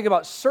sometimes when we think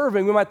about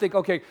serving, we might think,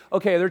 okay, are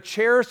there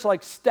chairs to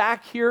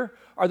stack here?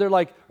 Are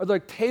there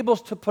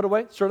tables to put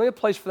away? Certainly a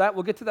place for that.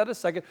 We'll get to that in a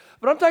second.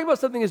 But I'm talking about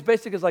something as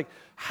basic as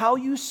how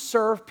you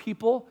serve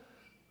people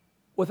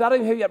without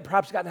even having yet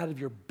perhaps gotten out of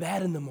your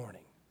bed in the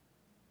morning.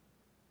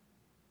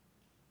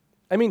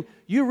 I mean,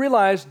 you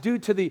realize due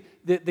to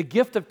the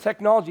gift of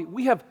technology,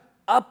 we have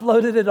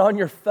uploaded it on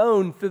your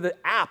phone through the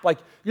app. You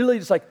literally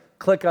just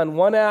click on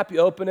one app, you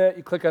open it,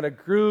 you click on a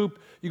group,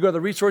 you go to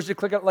the resources, you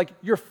click on,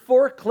 you're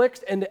 4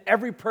 clicks into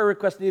every prayer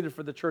request needed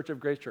for the Church of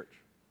Grace Church.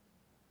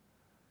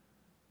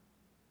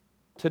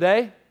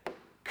 Today,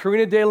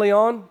 Karina De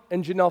Leon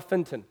and Janelle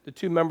Fenton, the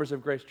 2 members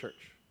of Grace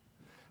Church.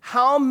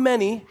 How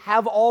many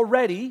have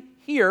already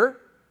here,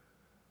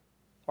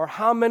 or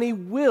how many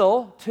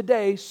will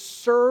today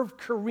serve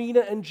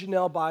Karina and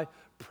Janelle by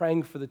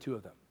praying for the 2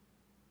 of them?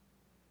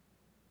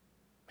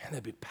 Man,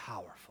 that'd be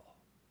powerful.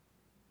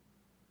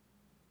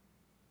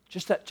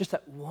 Just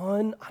that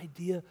one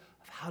idea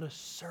of how to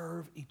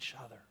serve each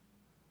other,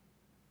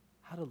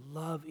 how to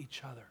love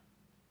each other.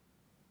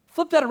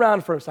 Flip that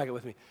around for a second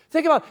with me.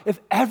 Think about if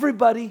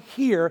everybody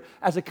here,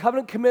 as a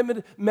covenant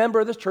commitment member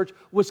of this church,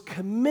 was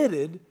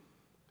committed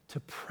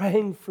to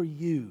praying for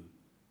you.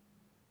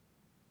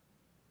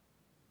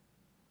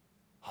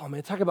 Oh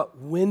man, talk about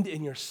wind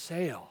in your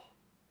sail.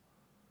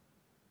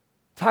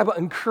 Talk about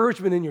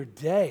encouragement in your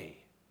day.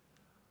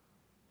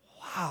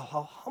 Wow,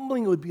 how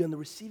humbling it would be on the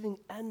receiving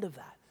end of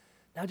that.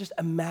 Now just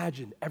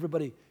imagine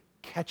everybody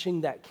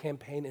catching that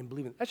campaign and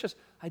believing. That's just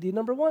idea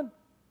number 1.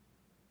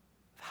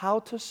 How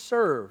to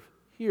serve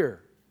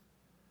here.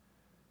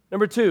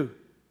 Number 2,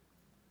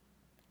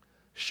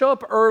 show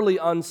up early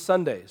on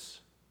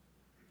Sundays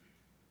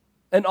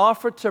and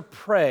offer to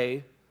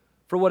pray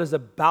for what is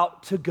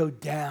about to go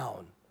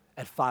down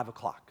at 5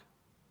 o'clock,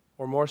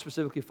 or more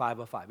specifically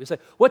 5:05. You say,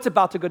 what's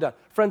about to go down?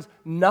 Friends,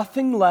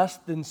 nothing less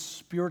than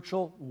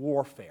spiritual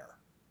warfare.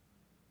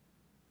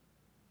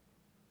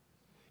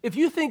 If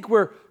you think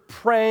we're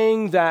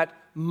praying that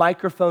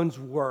microphones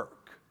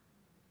work,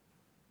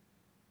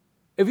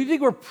 if you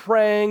think we're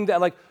praying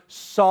that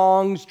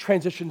songs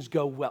transitions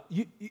go well,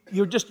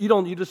 you just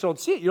don't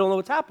see it. You don't know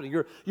what's happening.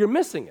 You're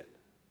missing it.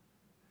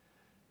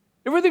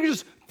 If we think you're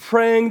just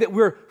praying that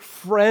we're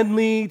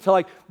friendly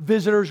to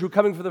visitors who are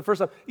coming for the first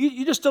time,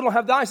 you just still don't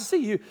have the eyes to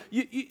see.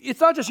 It's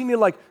not just you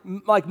need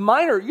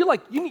minor.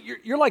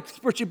 You're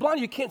spiritually blind.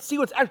 You can't see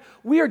what's actually.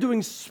 We are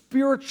doing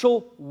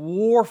spiritual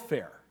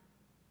warfare.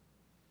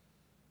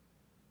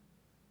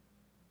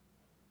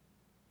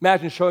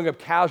 Imagine showing up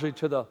casually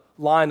to the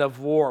line of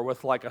war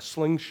with a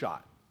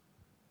slingshot.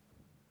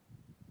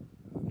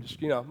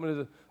 Just, I'm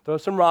going to throw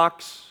some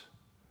rocks,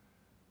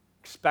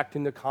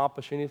 expecting to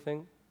accomplish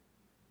anything.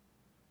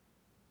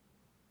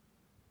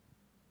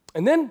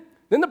 And then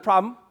the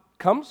problem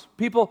comes.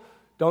 People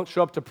don't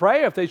show up to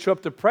pray. If they show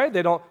up to pray,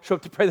 they don't show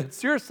up to pray that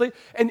seriously.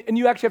 And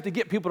you actually have to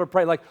get people to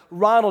pray. Like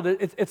Ronald,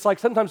 it's like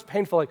sometimes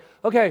painful. Like,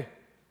 okay,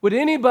 would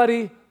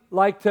anybody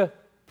like to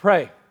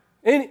pray?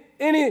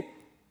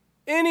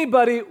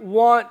 Anybody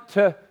want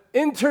to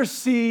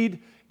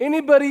intercede?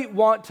 Anybody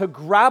want to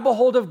grab a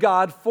hold of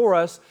God for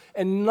us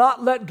and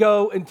not let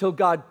go until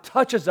God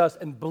touches us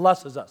and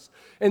blesses us?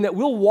 And that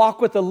we'll walk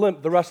with a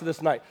limp the rest of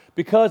this night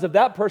because of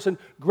that person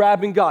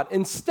grabbing God.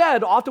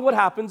 Instead, often what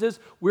happens is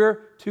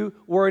we're too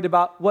worried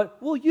about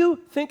what will you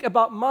think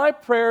about my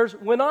prayers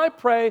when I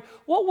pray?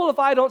 What will if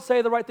I don't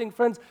say the right thing?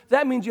 Friends,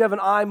 that means you have an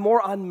eye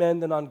more on men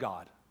than on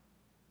God.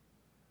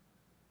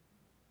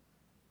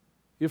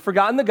 You've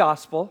forgotten the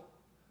gospel.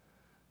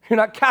 You're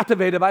not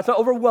captivated by it. It's not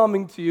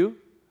overwhelming to you.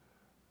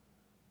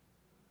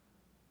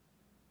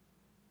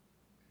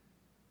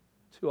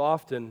 Too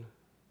often,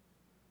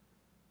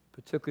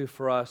 particularly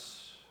for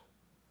us,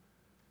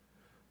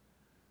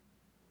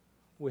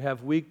 we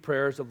have weak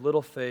prayers of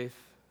little faith,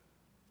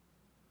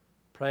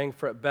 praying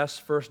for at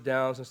best first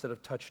downs instead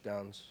of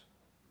touchdowns.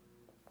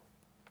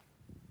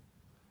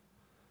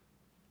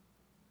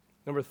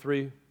 Number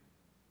 3,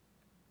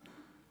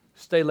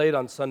 stay late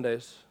on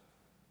Sundays.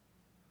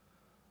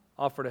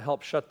 Offer to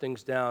help shut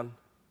things down,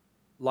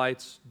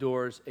 lights,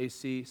 doors,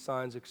 AC,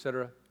 signs,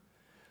 etc.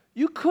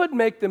 You could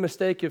make the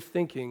mistake of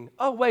thinking,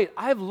 oh, wait,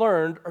 I've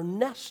learned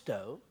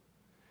Ernesto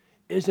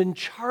is in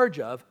charge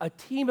of a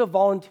team of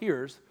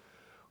volunteers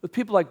with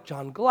people like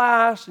John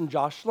Glass and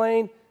Josh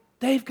Lane.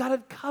 They've got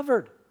it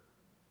covered.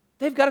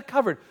 They've got it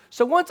covered.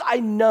 So once I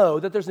know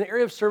that there's an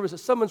area of service that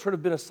someone's sort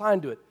of been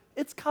assigned to it,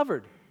 it's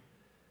covered.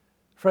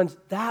 Friends,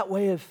 that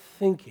way of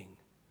thinking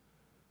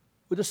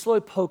would just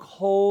slowly poke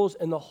holes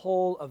in the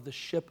hull of the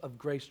ship of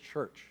Grace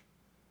Church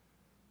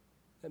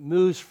that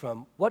moves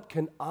from what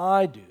can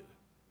I do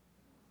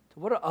to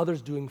what are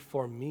others doing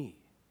for me?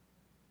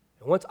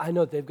 And once I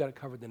know that they've got it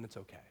covered, then it's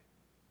okay.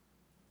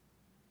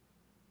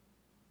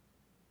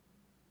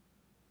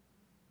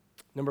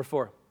 Number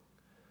 4,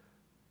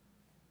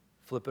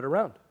 flip it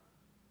around.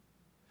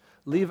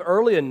 Leave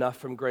early enough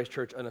from Grace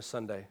Church on a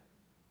Sunday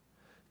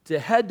to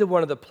head to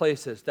one of the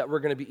places that we're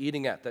going to be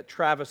eating at that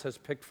Travis has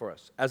picked for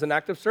us as an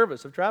act of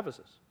service of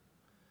Travis's.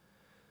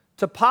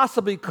 To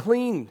possibly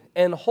clean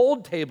and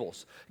hold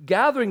tables,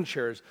 gathering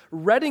chairs,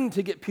 readying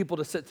to get people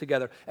to sit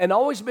together, and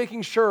always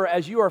making sure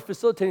as you are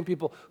facilitating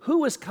people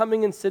who is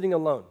coming and sitting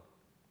alone.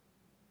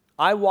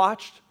 I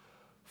watched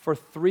for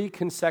 3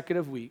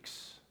 consecutive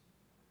weeks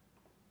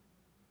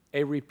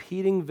a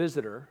repeating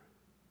visitor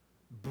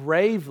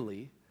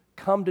bravely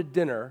come to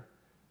dinner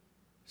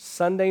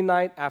Sunday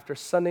night after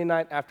Sunday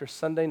night after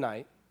Sunday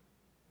night,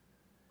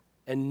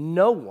 and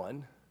no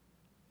one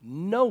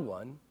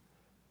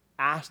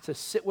asked to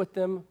sit with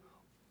them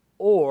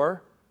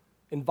or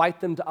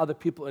invite them to other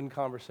people in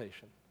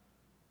conversation.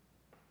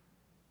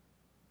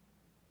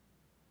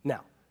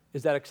 Now,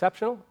 is that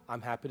exceptional?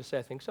 I'm happy to say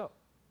I think so.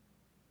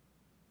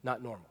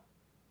 Not normal.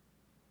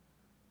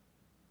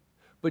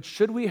 But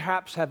should we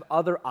perhaps have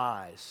other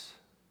eyes?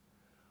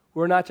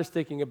 We're not just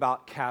thinking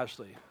about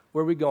casually.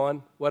 Where are we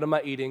going? What am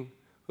I eating?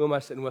 Who am I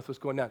sitting with? What's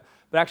going on?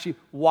 But actually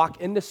walk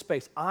into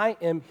space. I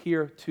am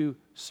here to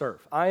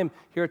serve. I am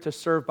here to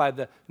serve by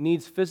the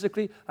needs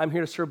physically. I'm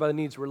here to serve by the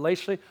needs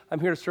relationally. I'm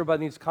here to serve by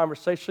the needs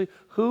conversationally.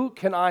 Who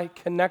can I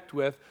connect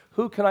with?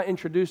 Who can I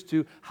introduce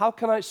to? How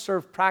can I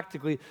serve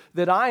practically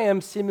that I am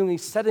seemingly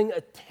setting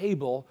a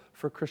table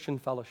for Christian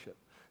fellowship?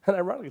 And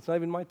ironically, it's not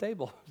even my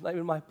table. It's not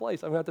even my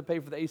place. I'm going to have to pay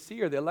for the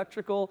AC or the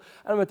electrical.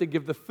 I don't have to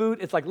give the food.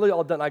 It's like literally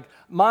all done. Like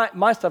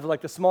my stuff is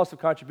like the smallest of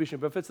contribution,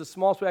 but if it's the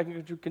smallest way I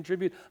can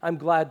contribute, I'm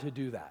glad to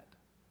do that.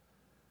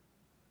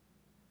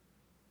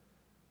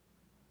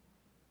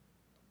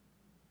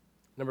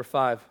 Number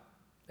 5,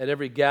 at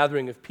every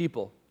gathering of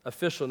people,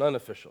 official and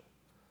unofficial,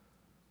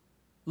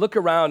 look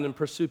around and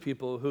pursue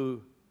people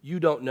who you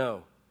don't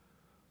know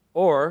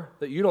or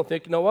that you don't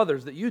think know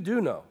others that you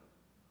do know.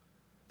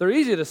 They're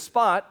easy to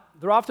spot.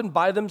 They're often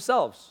by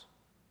themselves.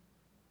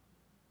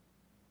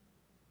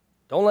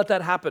 Don't let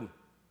that happen.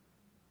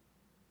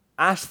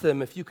 Ask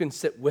them if you can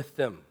sit with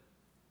them.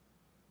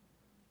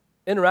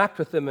 Interact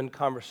with them in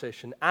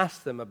conversation.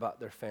 Ask them about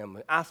their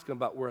family. Ask them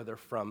about where they're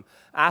from.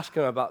 Ask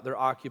them about their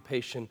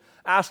occupation.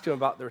 Ask them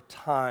about their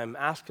time.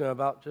 Ask them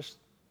about just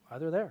why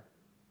they're there,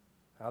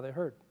 how they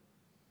heard.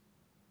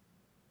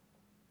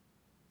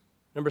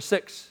 Number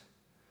 6,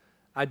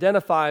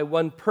 identify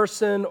one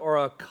person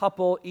or a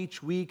couple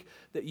each week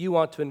that you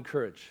want to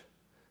encourage.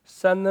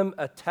 Send them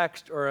a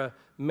text or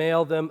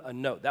mail them a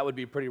note. That would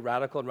be pretty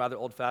radical and rather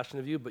old-fashioned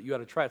of you, but you ought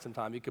to try it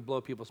sometime. You could blow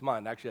people's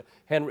mind. Actually, a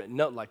handwritten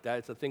note like that,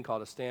 it's a thing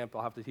called a stamp.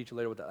 I'll have to teach you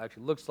later what that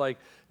actually looks like.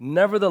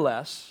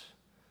 Nevertheless,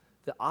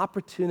 the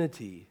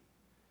opportunity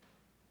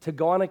to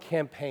go on a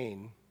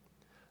campaign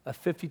of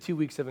 52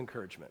 weeks of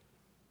encouragement.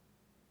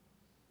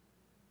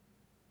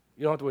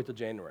 You don't have to wait till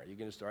January. You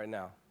can just start right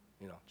now,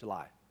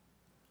 July.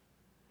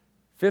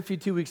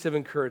 52 weeks of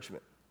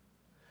encouragement,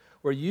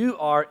 where you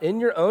are in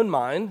your own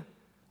mind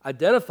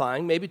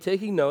identifying, maybe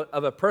taking note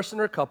of a person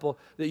or couple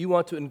that you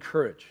want to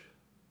encourage.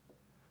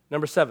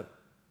 Number 7,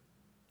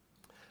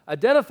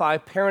 identify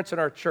parents in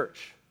our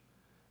church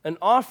and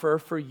offer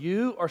for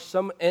you or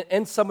someone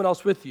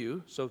else with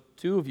you, so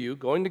 2 of you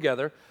going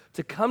together,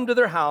 to come to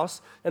their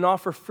house and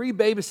offer free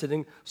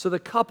babysitting so the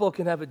couple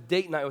can have a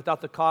date night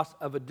without the cost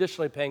of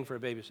additionally paying for a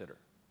babysitter.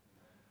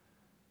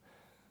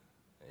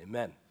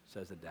 Amen,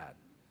 says the dad.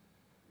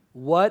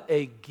 What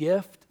a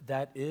gift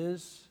that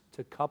is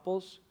to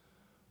couples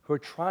who are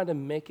trying to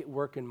make it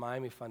work in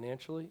Miami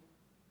financially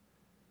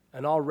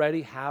and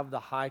already have the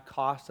high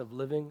cost of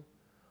living,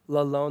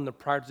 let alone the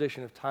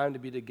prioritization of time to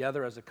be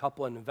together as a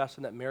couple and invest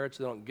in that marriage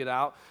so they don't get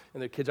out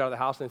and their kids out of the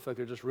house and they feel like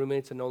they're just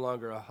roommates and no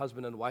longer a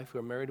husband and wife who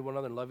are married to one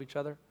another and love each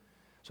other.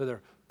 So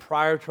they're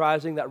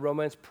prioritizing that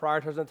romance,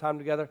 prioritizing that time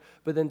together,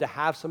 but then to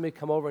have somebody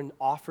come over and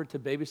offer to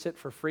babysit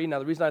for free. Now,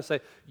 the reason I say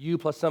you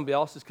plus somebody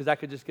else is because that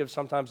could just give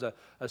sometimes a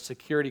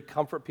security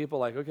comfort people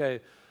like,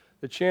 okay,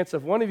 the chance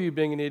of one of you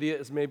being an idiot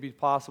is maybe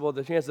possible.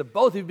 The chance of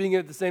both of you being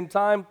at the same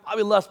time,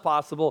 probably less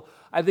possible.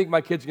 I think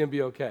my kid's going to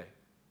be okay.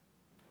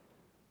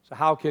 So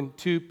how can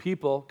 2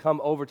 people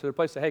come over to their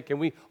place and say, hey, can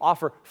we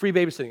offer free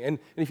babysitting? And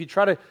if you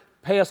try to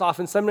pay us off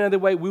in some other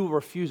way, we will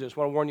refuse it. I just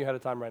want to warn you ahead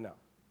of time right now.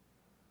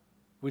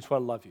 We just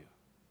want to love you.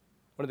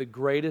 One of the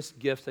greatest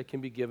gifts that can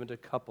be given to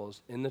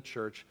couples in the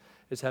church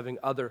is having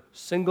other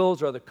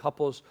singles or other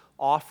couples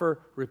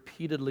offer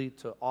repeatedly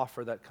to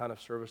offer that kind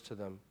of service to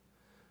them.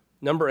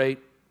 Number 8,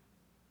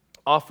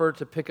 offer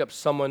to pick up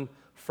someone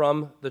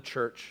from the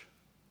church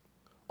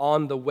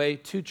on the way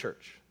to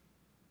church.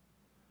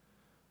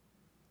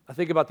 I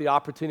think about the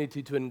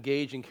opportunity to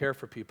engage and care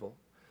for people.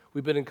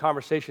 We've been in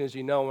conversation, as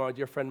you know, our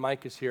dear friend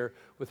Mike is here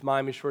with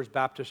Miami Shores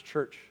Baptist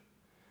Church.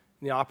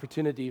 And the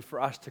opportunity for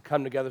us to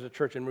come together as a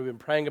church, and we've been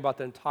praying about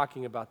that and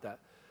talking about that.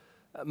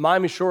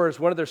 Miami Shores,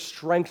 one of their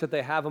strengths that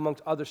they have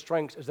amongst other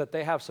strengths is that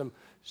they have some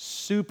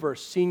super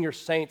senior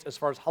saints as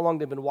far as how long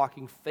they've been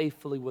walking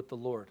faithfully with the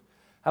Lord.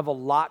 Have a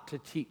lot to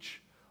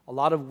teach, a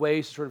lot of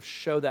ways to sort of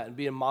show that and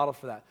be a model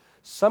for that.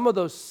 Some of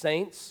those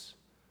saints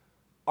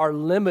are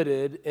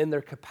limited in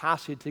their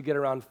capacity to get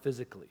around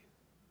physically.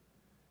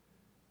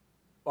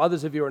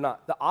 Others of you are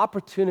not. The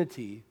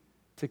opportunity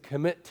to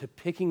commit to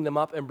picking them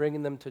up and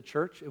bringing them to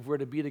church, if we're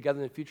to be together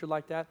in the future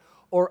like that,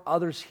 or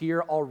others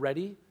here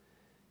already,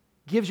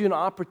 gives you an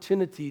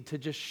opportunity to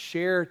just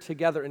share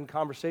together in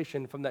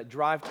conversation from that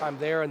drive time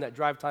there and that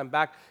drive time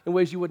back in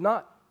ways you would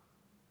not.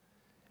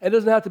 It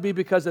doesn't have to be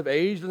because of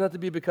age, it doesn't have to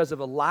be because of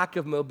a lack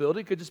of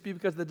mobility, it could just be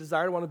because of the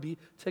desire to want to be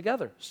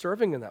together,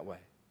 serving in that way.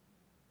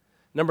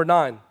 Number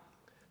 9,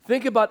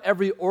 think about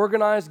every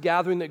organized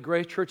gathering that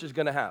Grace Church is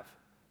going to have.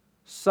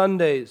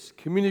 Sundays,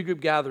 community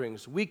group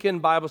gatherings,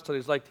 weekend Bible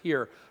studies like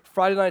here,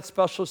 Friday night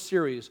special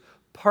series,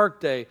 park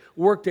day,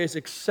 work days,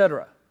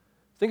 etc.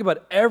 Think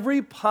about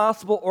every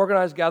possible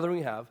organized gathering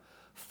we have.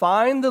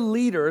 Find the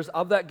leaders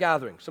of that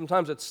gathering.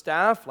 Sometimes it's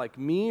staff like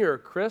me or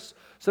Chris.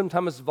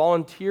 Sometimes it's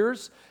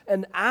volunteers.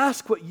 And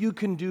ask what you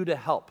can do to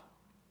help.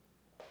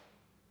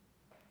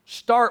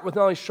 Start with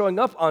not only showing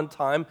up on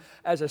time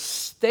as a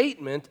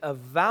statement of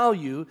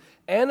value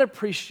and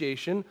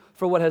appreciation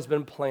for what has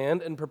been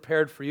planned and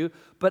prepared for you,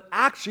 but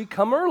actually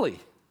come early.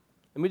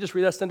 Let me just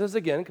read that sentence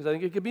again because I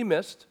think it could be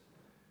missed.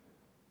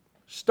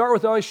 Start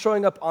with not only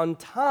showing up on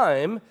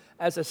time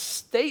as a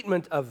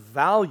statement of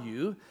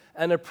value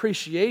and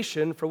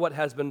appreciation for what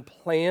has been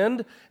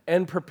planned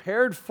and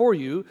prepared for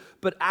you,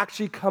 but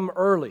actually come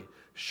early.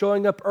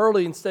 Showing up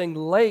early and staying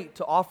late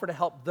to offer to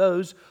help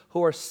those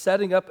who are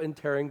setting up and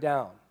tearing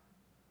down.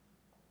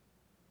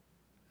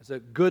 As a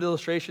good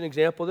illustration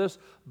example of this,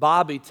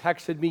 Bobby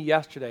texted me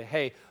yesterday,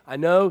 hey, I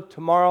know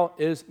tomorrow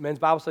is men's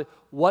Bible study.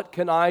 What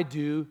can I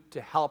do to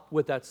help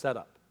with that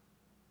setup?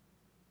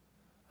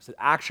 I said,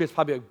 actually, it's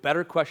probably a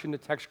better question to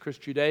text Chris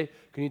Jude.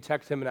 Can you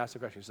text him and ask the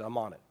question? He said, I'm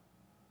on it.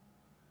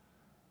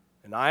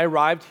 And I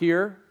arrived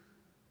here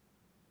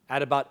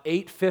at about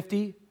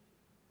 8:50.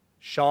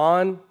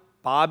 Sean,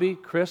 Bobby,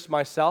 Chris,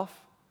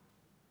 myself.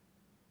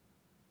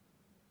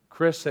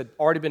 Chris had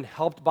already been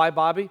helped by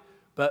Bobby.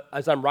 But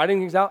as I'm writing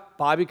things out,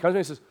 Bobby comes to me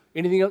and says,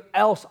 anything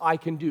else I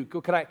can do?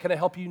 Can I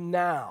help you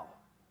now?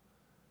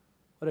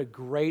 What a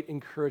great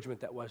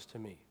encouragement that was to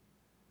me.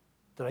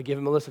 Did I give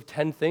him a list of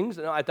 10 things?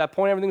 No, at that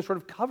point, everything was sort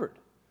of covered.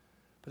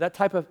 But that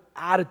type of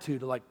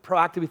attitude of like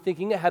proactively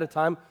thinking ahead of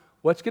time,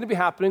 what's going to be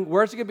happening?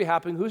 Where's it going to be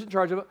happening? Who's in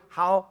charge of it?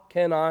 How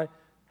can I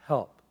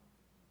help?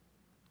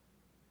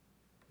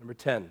 Number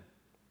 10,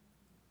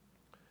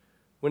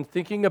 when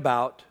thinking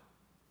about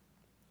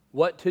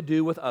what to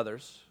do with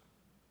others,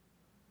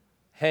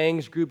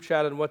 Hangs, group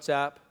chat, and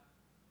WhatsApp,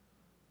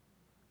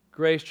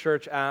 Grace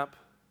Church app,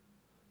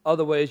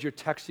 other ways you're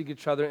texting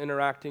each other,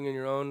 interacting in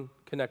your own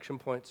connection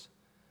points.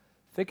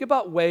 Think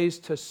about ways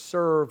to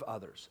serve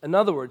others. In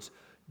other words,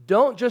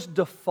 don't just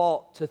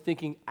default to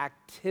thinking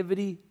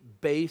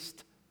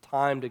activity-based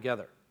time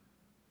together,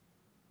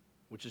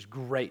 which is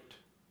great.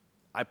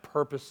 I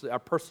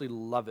personally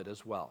love it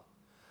as well.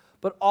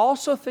 but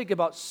also think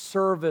about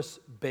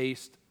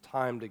service-based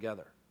time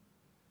together.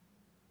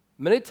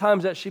 Many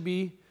times that should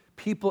be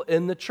people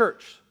in the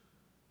church,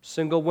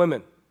 single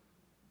women,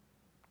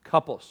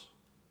 couples,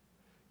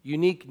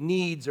 unique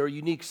needs or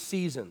unique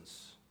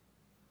seasons.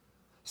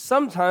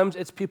 Sometimes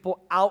it's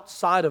people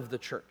outside of the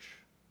church.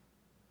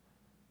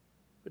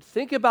 But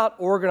think about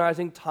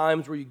organizing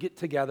times where you get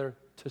together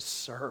to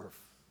serve,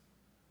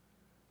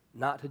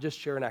 not to just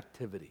share an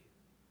activity.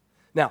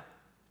 Now,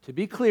 to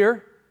be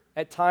clear,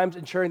 at times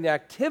in sharing the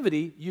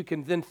activity, you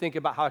can then think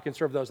about how I can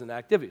serve those in the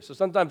activity. So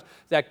sometimes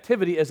the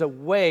activity is a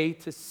way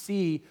to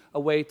see a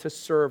way to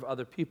serve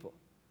other people.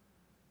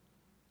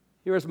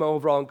 Here's my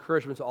overall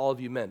encouragement to all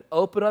of you men.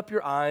 Open up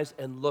your eyes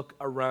and look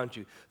around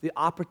you. The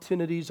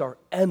opportunities are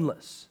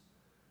endless.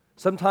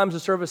 Sometimes the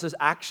service is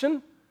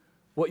action,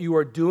 what you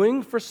are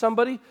doing for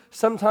somebody.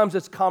 Sometimes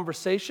it's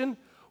conversation,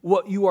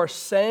 what you are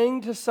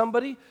saying to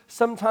somebody.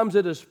 Sometimes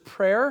it is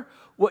prayer,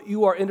 what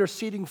you are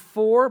interceding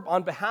for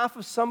on behalf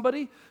of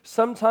somebody.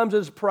 Sometimes it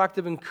is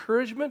proactive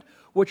encouragement,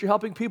 what you're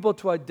helping people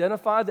to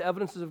identify the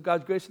evidences of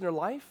God's grace in their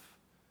life.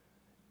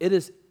 It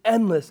is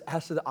endless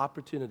as to the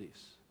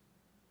opportunities.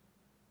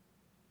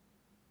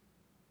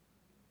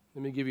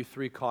 Let me give you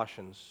 3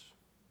 cautions,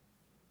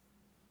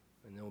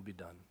 and then we'll be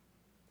done.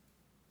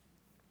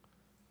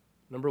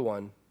 Number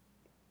 1,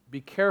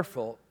 be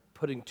careful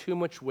putting too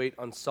much weight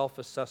on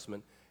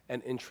self-assessment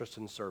and interest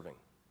in serving.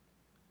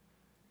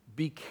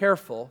 Be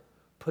careful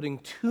putting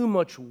too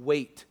much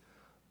weight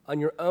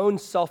on your own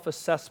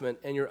self-assessment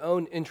and your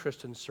own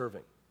interest in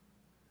serving.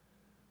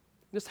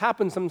 This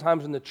happens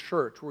sometimes in the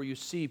church where you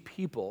see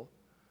people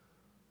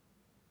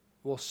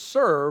will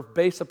serve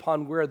based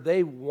upon where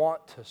they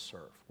want to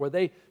serve, where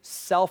they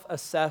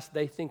self-assess,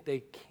 they think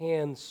they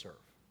can serve,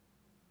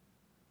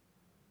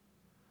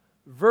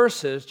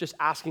 versus just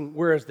asking,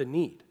 where is the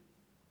need?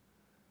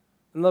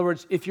 In other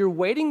words, if you're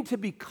waiting to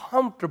be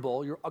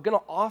comfortable, you're going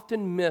to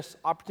often miss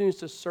opportunities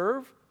to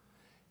serve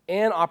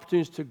and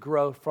opportunities to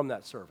grow from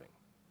that serving.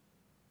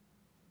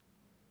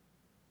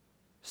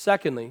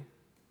 Secondly,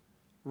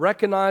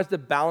 recognize the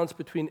balance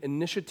between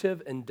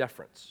initiative and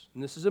deference.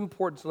 And this is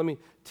important, so let me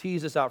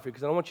tease this out for you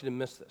because I don't want you to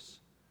miss this.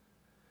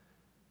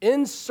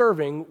 In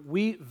serving,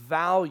 we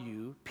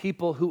value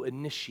people who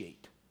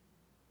initiate.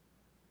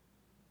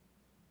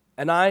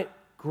 And I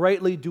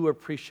greatly do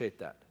appreciate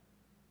that.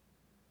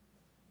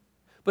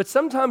 But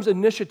sometimes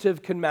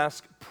initiative can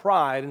mask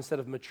pride instead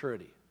of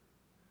maturity.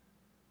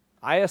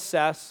 I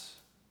assess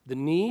the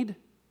need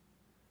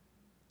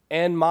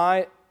and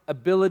my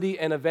ability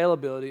and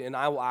availability, and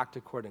I will act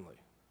accordingly.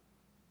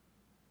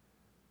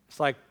 It's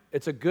like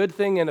it's a good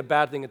thing and a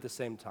bad thing at the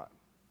same time.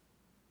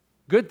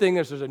 Good thing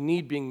is there's a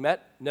need being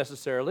met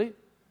necessarily,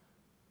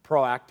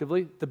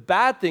 proactively. The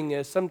bad thing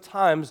is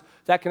sometimes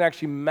that can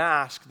actually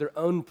mask their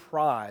own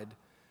pride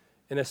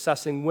in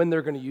assessing when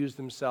they're going to use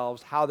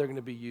themselves, how they're going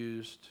to be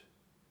used.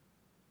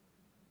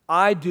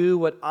 I do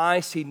what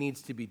I see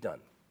needs to be done.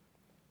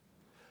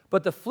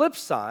 But the flip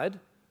side,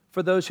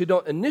 for those who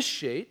don't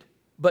initiate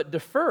but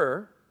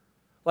defer,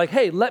 like,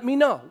 hey, let me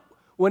know.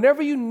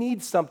 Whenever you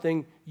need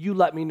something, you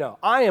let me know.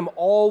 I am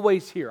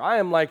always here. I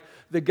am like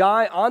the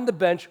guy on the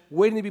bench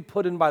waiting to be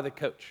put in by the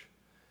coach.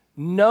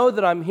 Know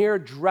that I'm here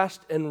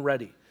dressed and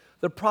ready.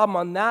 The problem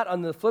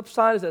on the flip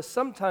side, is that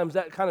sometimes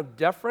that kind of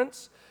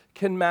deference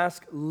can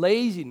mask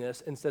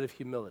laziness instead of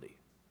humility.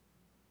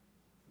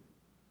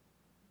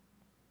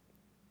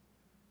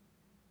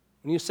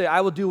 When you say, I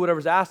will do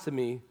whatever's asked of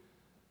me,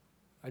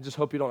 I just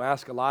hope you don't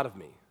ask a lot of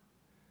me.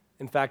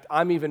 In fact,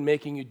 I'm even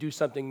making you do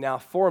something now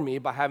for me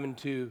by having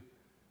to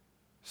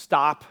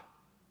stop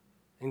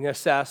and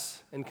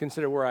assess and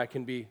consider where I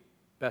can be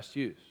best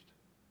used.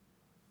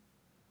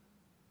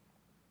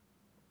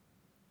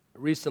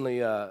 Recently,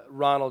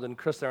 Ronald and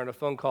Chris are on a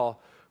phone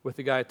call with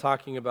a guy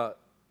talking about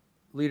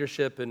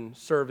leadership and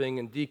serving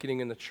and deaconing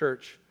in the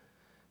church.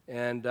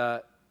 And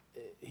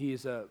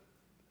he's a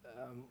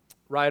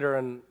writer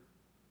and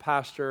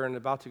pastor and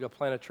about to go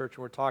plant a church,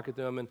 and we're talking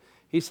to him. And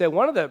he said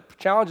one of the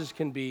challenges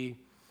can be,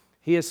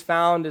 he has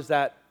found is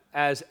that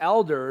as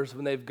elders,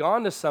 when they've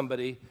gone to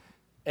somebody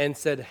and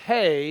said,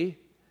 hey,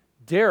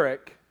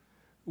 Derek,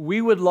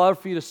 we would love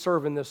for you to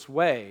serve in this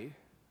way.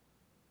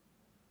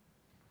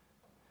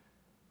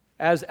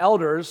 As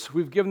elders,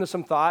 we've given this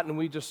some thought, and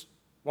we just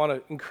want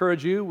to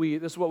encourage you.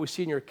 This is what we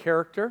see in your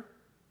character,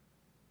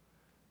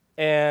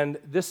 and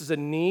this is a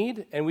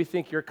need, and we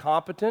think you're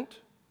competent.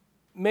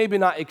 Maybe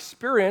not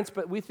experienced,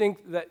 but we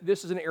think that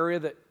this is an area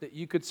that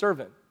you could serve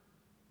in.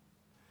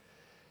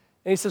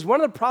 And he says,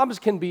 one of the problems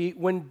can be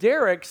when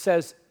Derek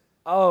says,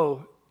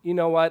 oh, you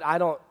know what, I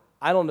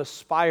don't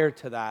aspire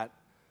to that.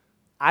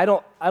 I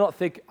don't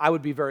think I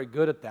would be very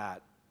good at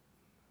that.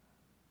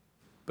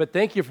 But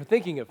thank you for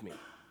thinking of me.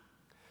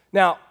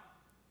 Now,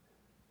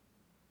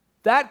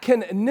 that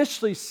can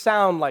initially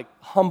sound like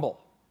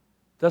humble.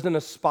 Doesn't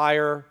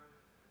aspire,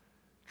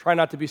 try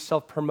not to be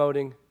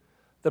self-promoting.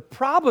 The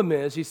problem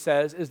is, he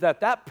says, is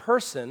that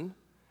person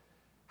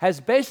has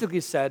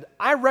basically said,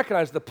 I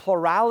recognize the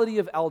plurality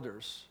of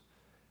elders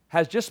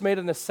has just made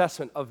an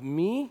assessment of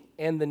me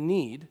and the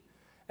need,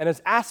 and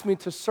has asked me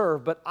to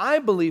serve, but I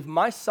believe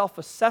my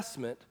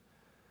self-assessment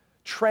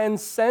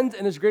transcends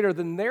and is greater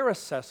than their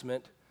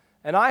assessment,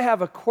 and I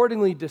have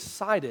accordingly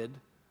decided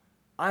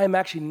I am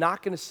actually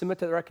not going to submit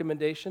to the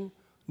recommendation,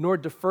 nor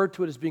defer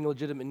to it as being a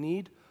legitimate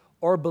need,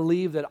 or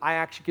believe that I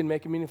actually can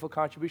make a meaningful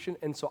contribution,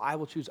 and so I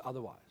will choose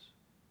otherwise.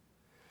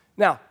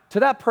 Now, to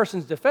that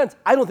person's defense,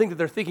 I don't think that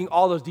they're thinking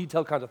all those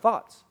detailed kinds of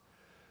thoughts.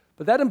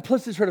 But that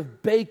implicitly sort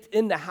of baked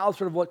into how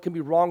sort of what can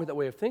be wrong with that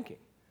way of thinking.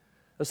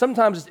 Now,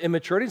 sometimes it's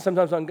immaturity,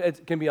 sometimes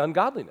it can be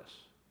ungodliness.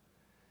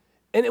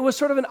 And it was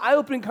sort of an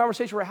eye-opening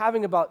conversation we're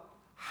having about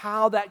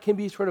how that can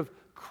be sort of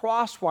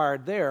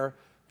cross-wired there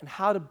and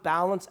how to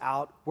balance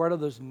out what are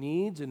those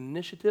needs and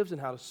initiatives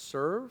and how to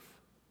serve.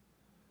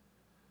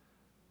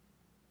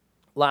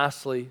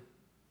 Lastly,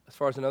 as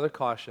far as another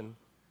caution,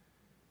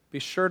 be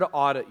sure to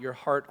audit your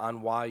heart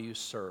on why you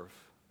serve.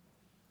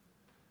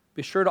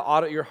 Be sure to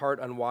audit your heart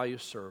on why you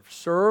serve.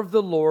 Serve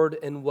the Lord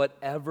in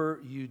whatever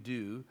you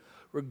do,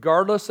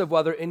 regardless of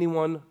whether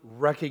anyone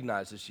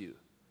recognizes you.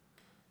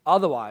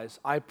 Otherwise,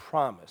 I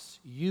promise,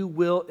 you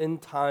will in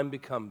time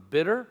become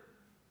bitter,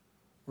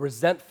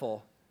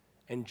 resentful,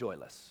 and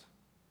joyless.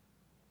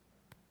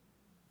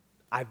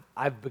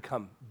 I've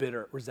become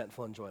bitter,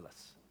 resentful, and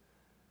joyless.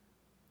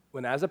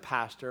 When as a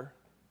pastor,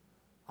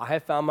 I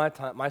have found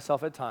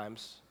myself at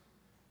times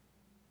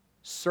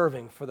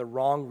serving for the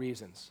wrong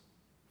reasons,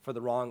 for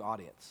the wrong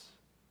audience.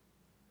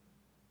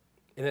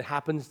 And it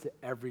happens to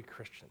every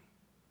Christian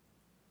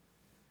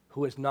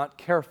who is not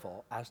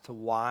careful as to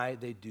why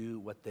they do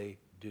what they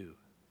do.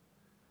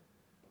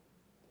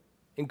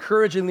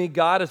 Encouragingly,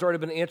 God has already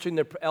been answering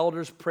the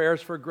elders'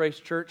 prayers for Grace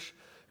Church.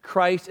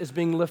 Christ is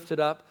being lifted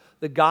up.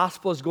 The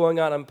gospel is going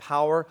out in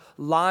power.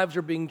 Lives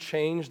are being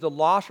changed. The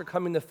lost are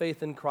coming to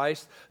faith in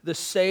Christ. The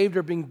saved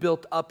are being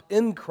built up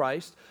in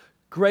Christ.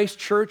 Grace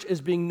Church is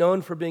being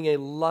known for being a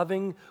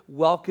loving,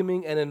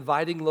 welcoming, and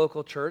inviting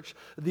local church.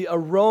 The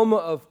aroma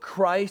of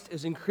Christ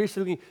is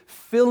increasingly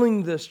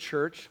filling this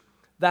church.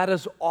 That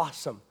is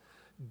awesome.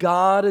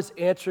 God is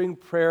answering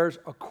prayers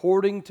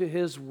according to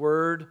His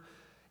word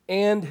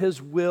and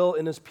His will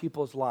in His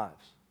people's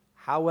lives.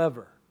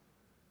 However,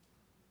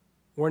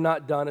 we're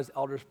not done as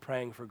elders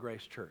praying for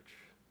Grace Church.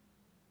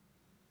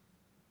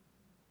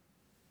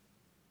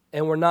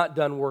 And we're not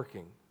done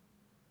working.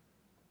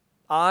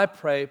 I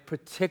pray,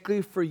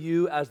 particularly for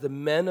you as the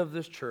men of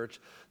this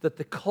church, that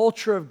the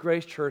culture of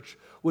Grace Church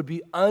would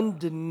be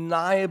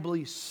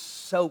undeniably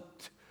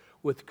soaked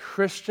with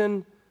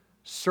Christian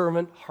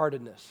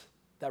servant-heartedness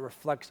that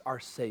reflects our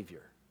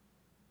Savior.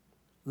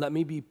 Let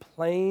me be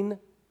plain.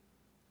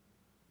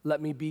 Let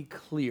me be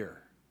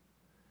clear.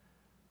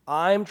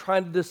 I'm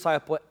trying to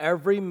disciple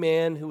every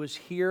man who is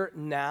here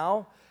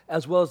now,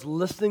 as well as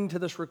listening to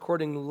this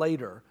recording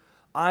later.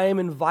 I am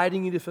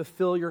inviting you to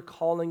fulfill your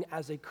calling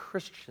as a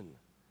Christian.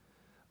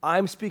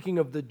 I'm speaking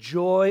of the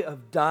joy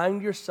of dying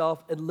to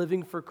yourself and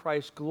living for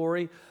Christ's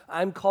glory.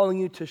 I'm calling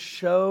you to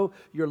show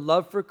your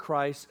love for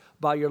Christ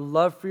by your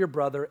love for your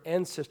brother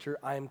and sister.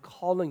 I am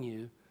calling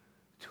you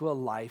to a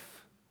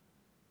life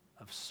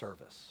of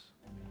service.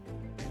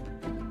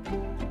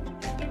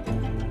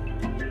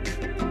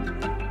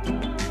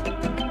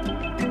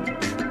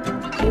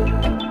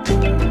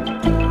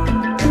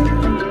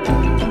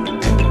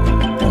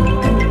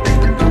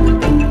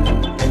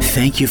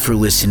 Thank you for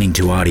listening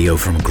to audio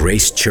from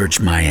Grace Church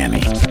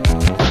Miami.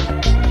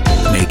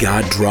 May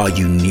God draw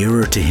you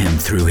nearer to Him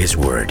through His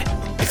Word.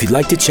 If you'd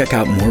like to check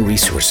out more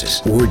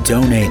resources or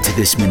donate to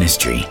this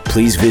ministry,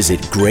 please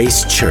visit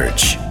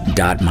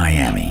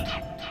gracechurch.miami.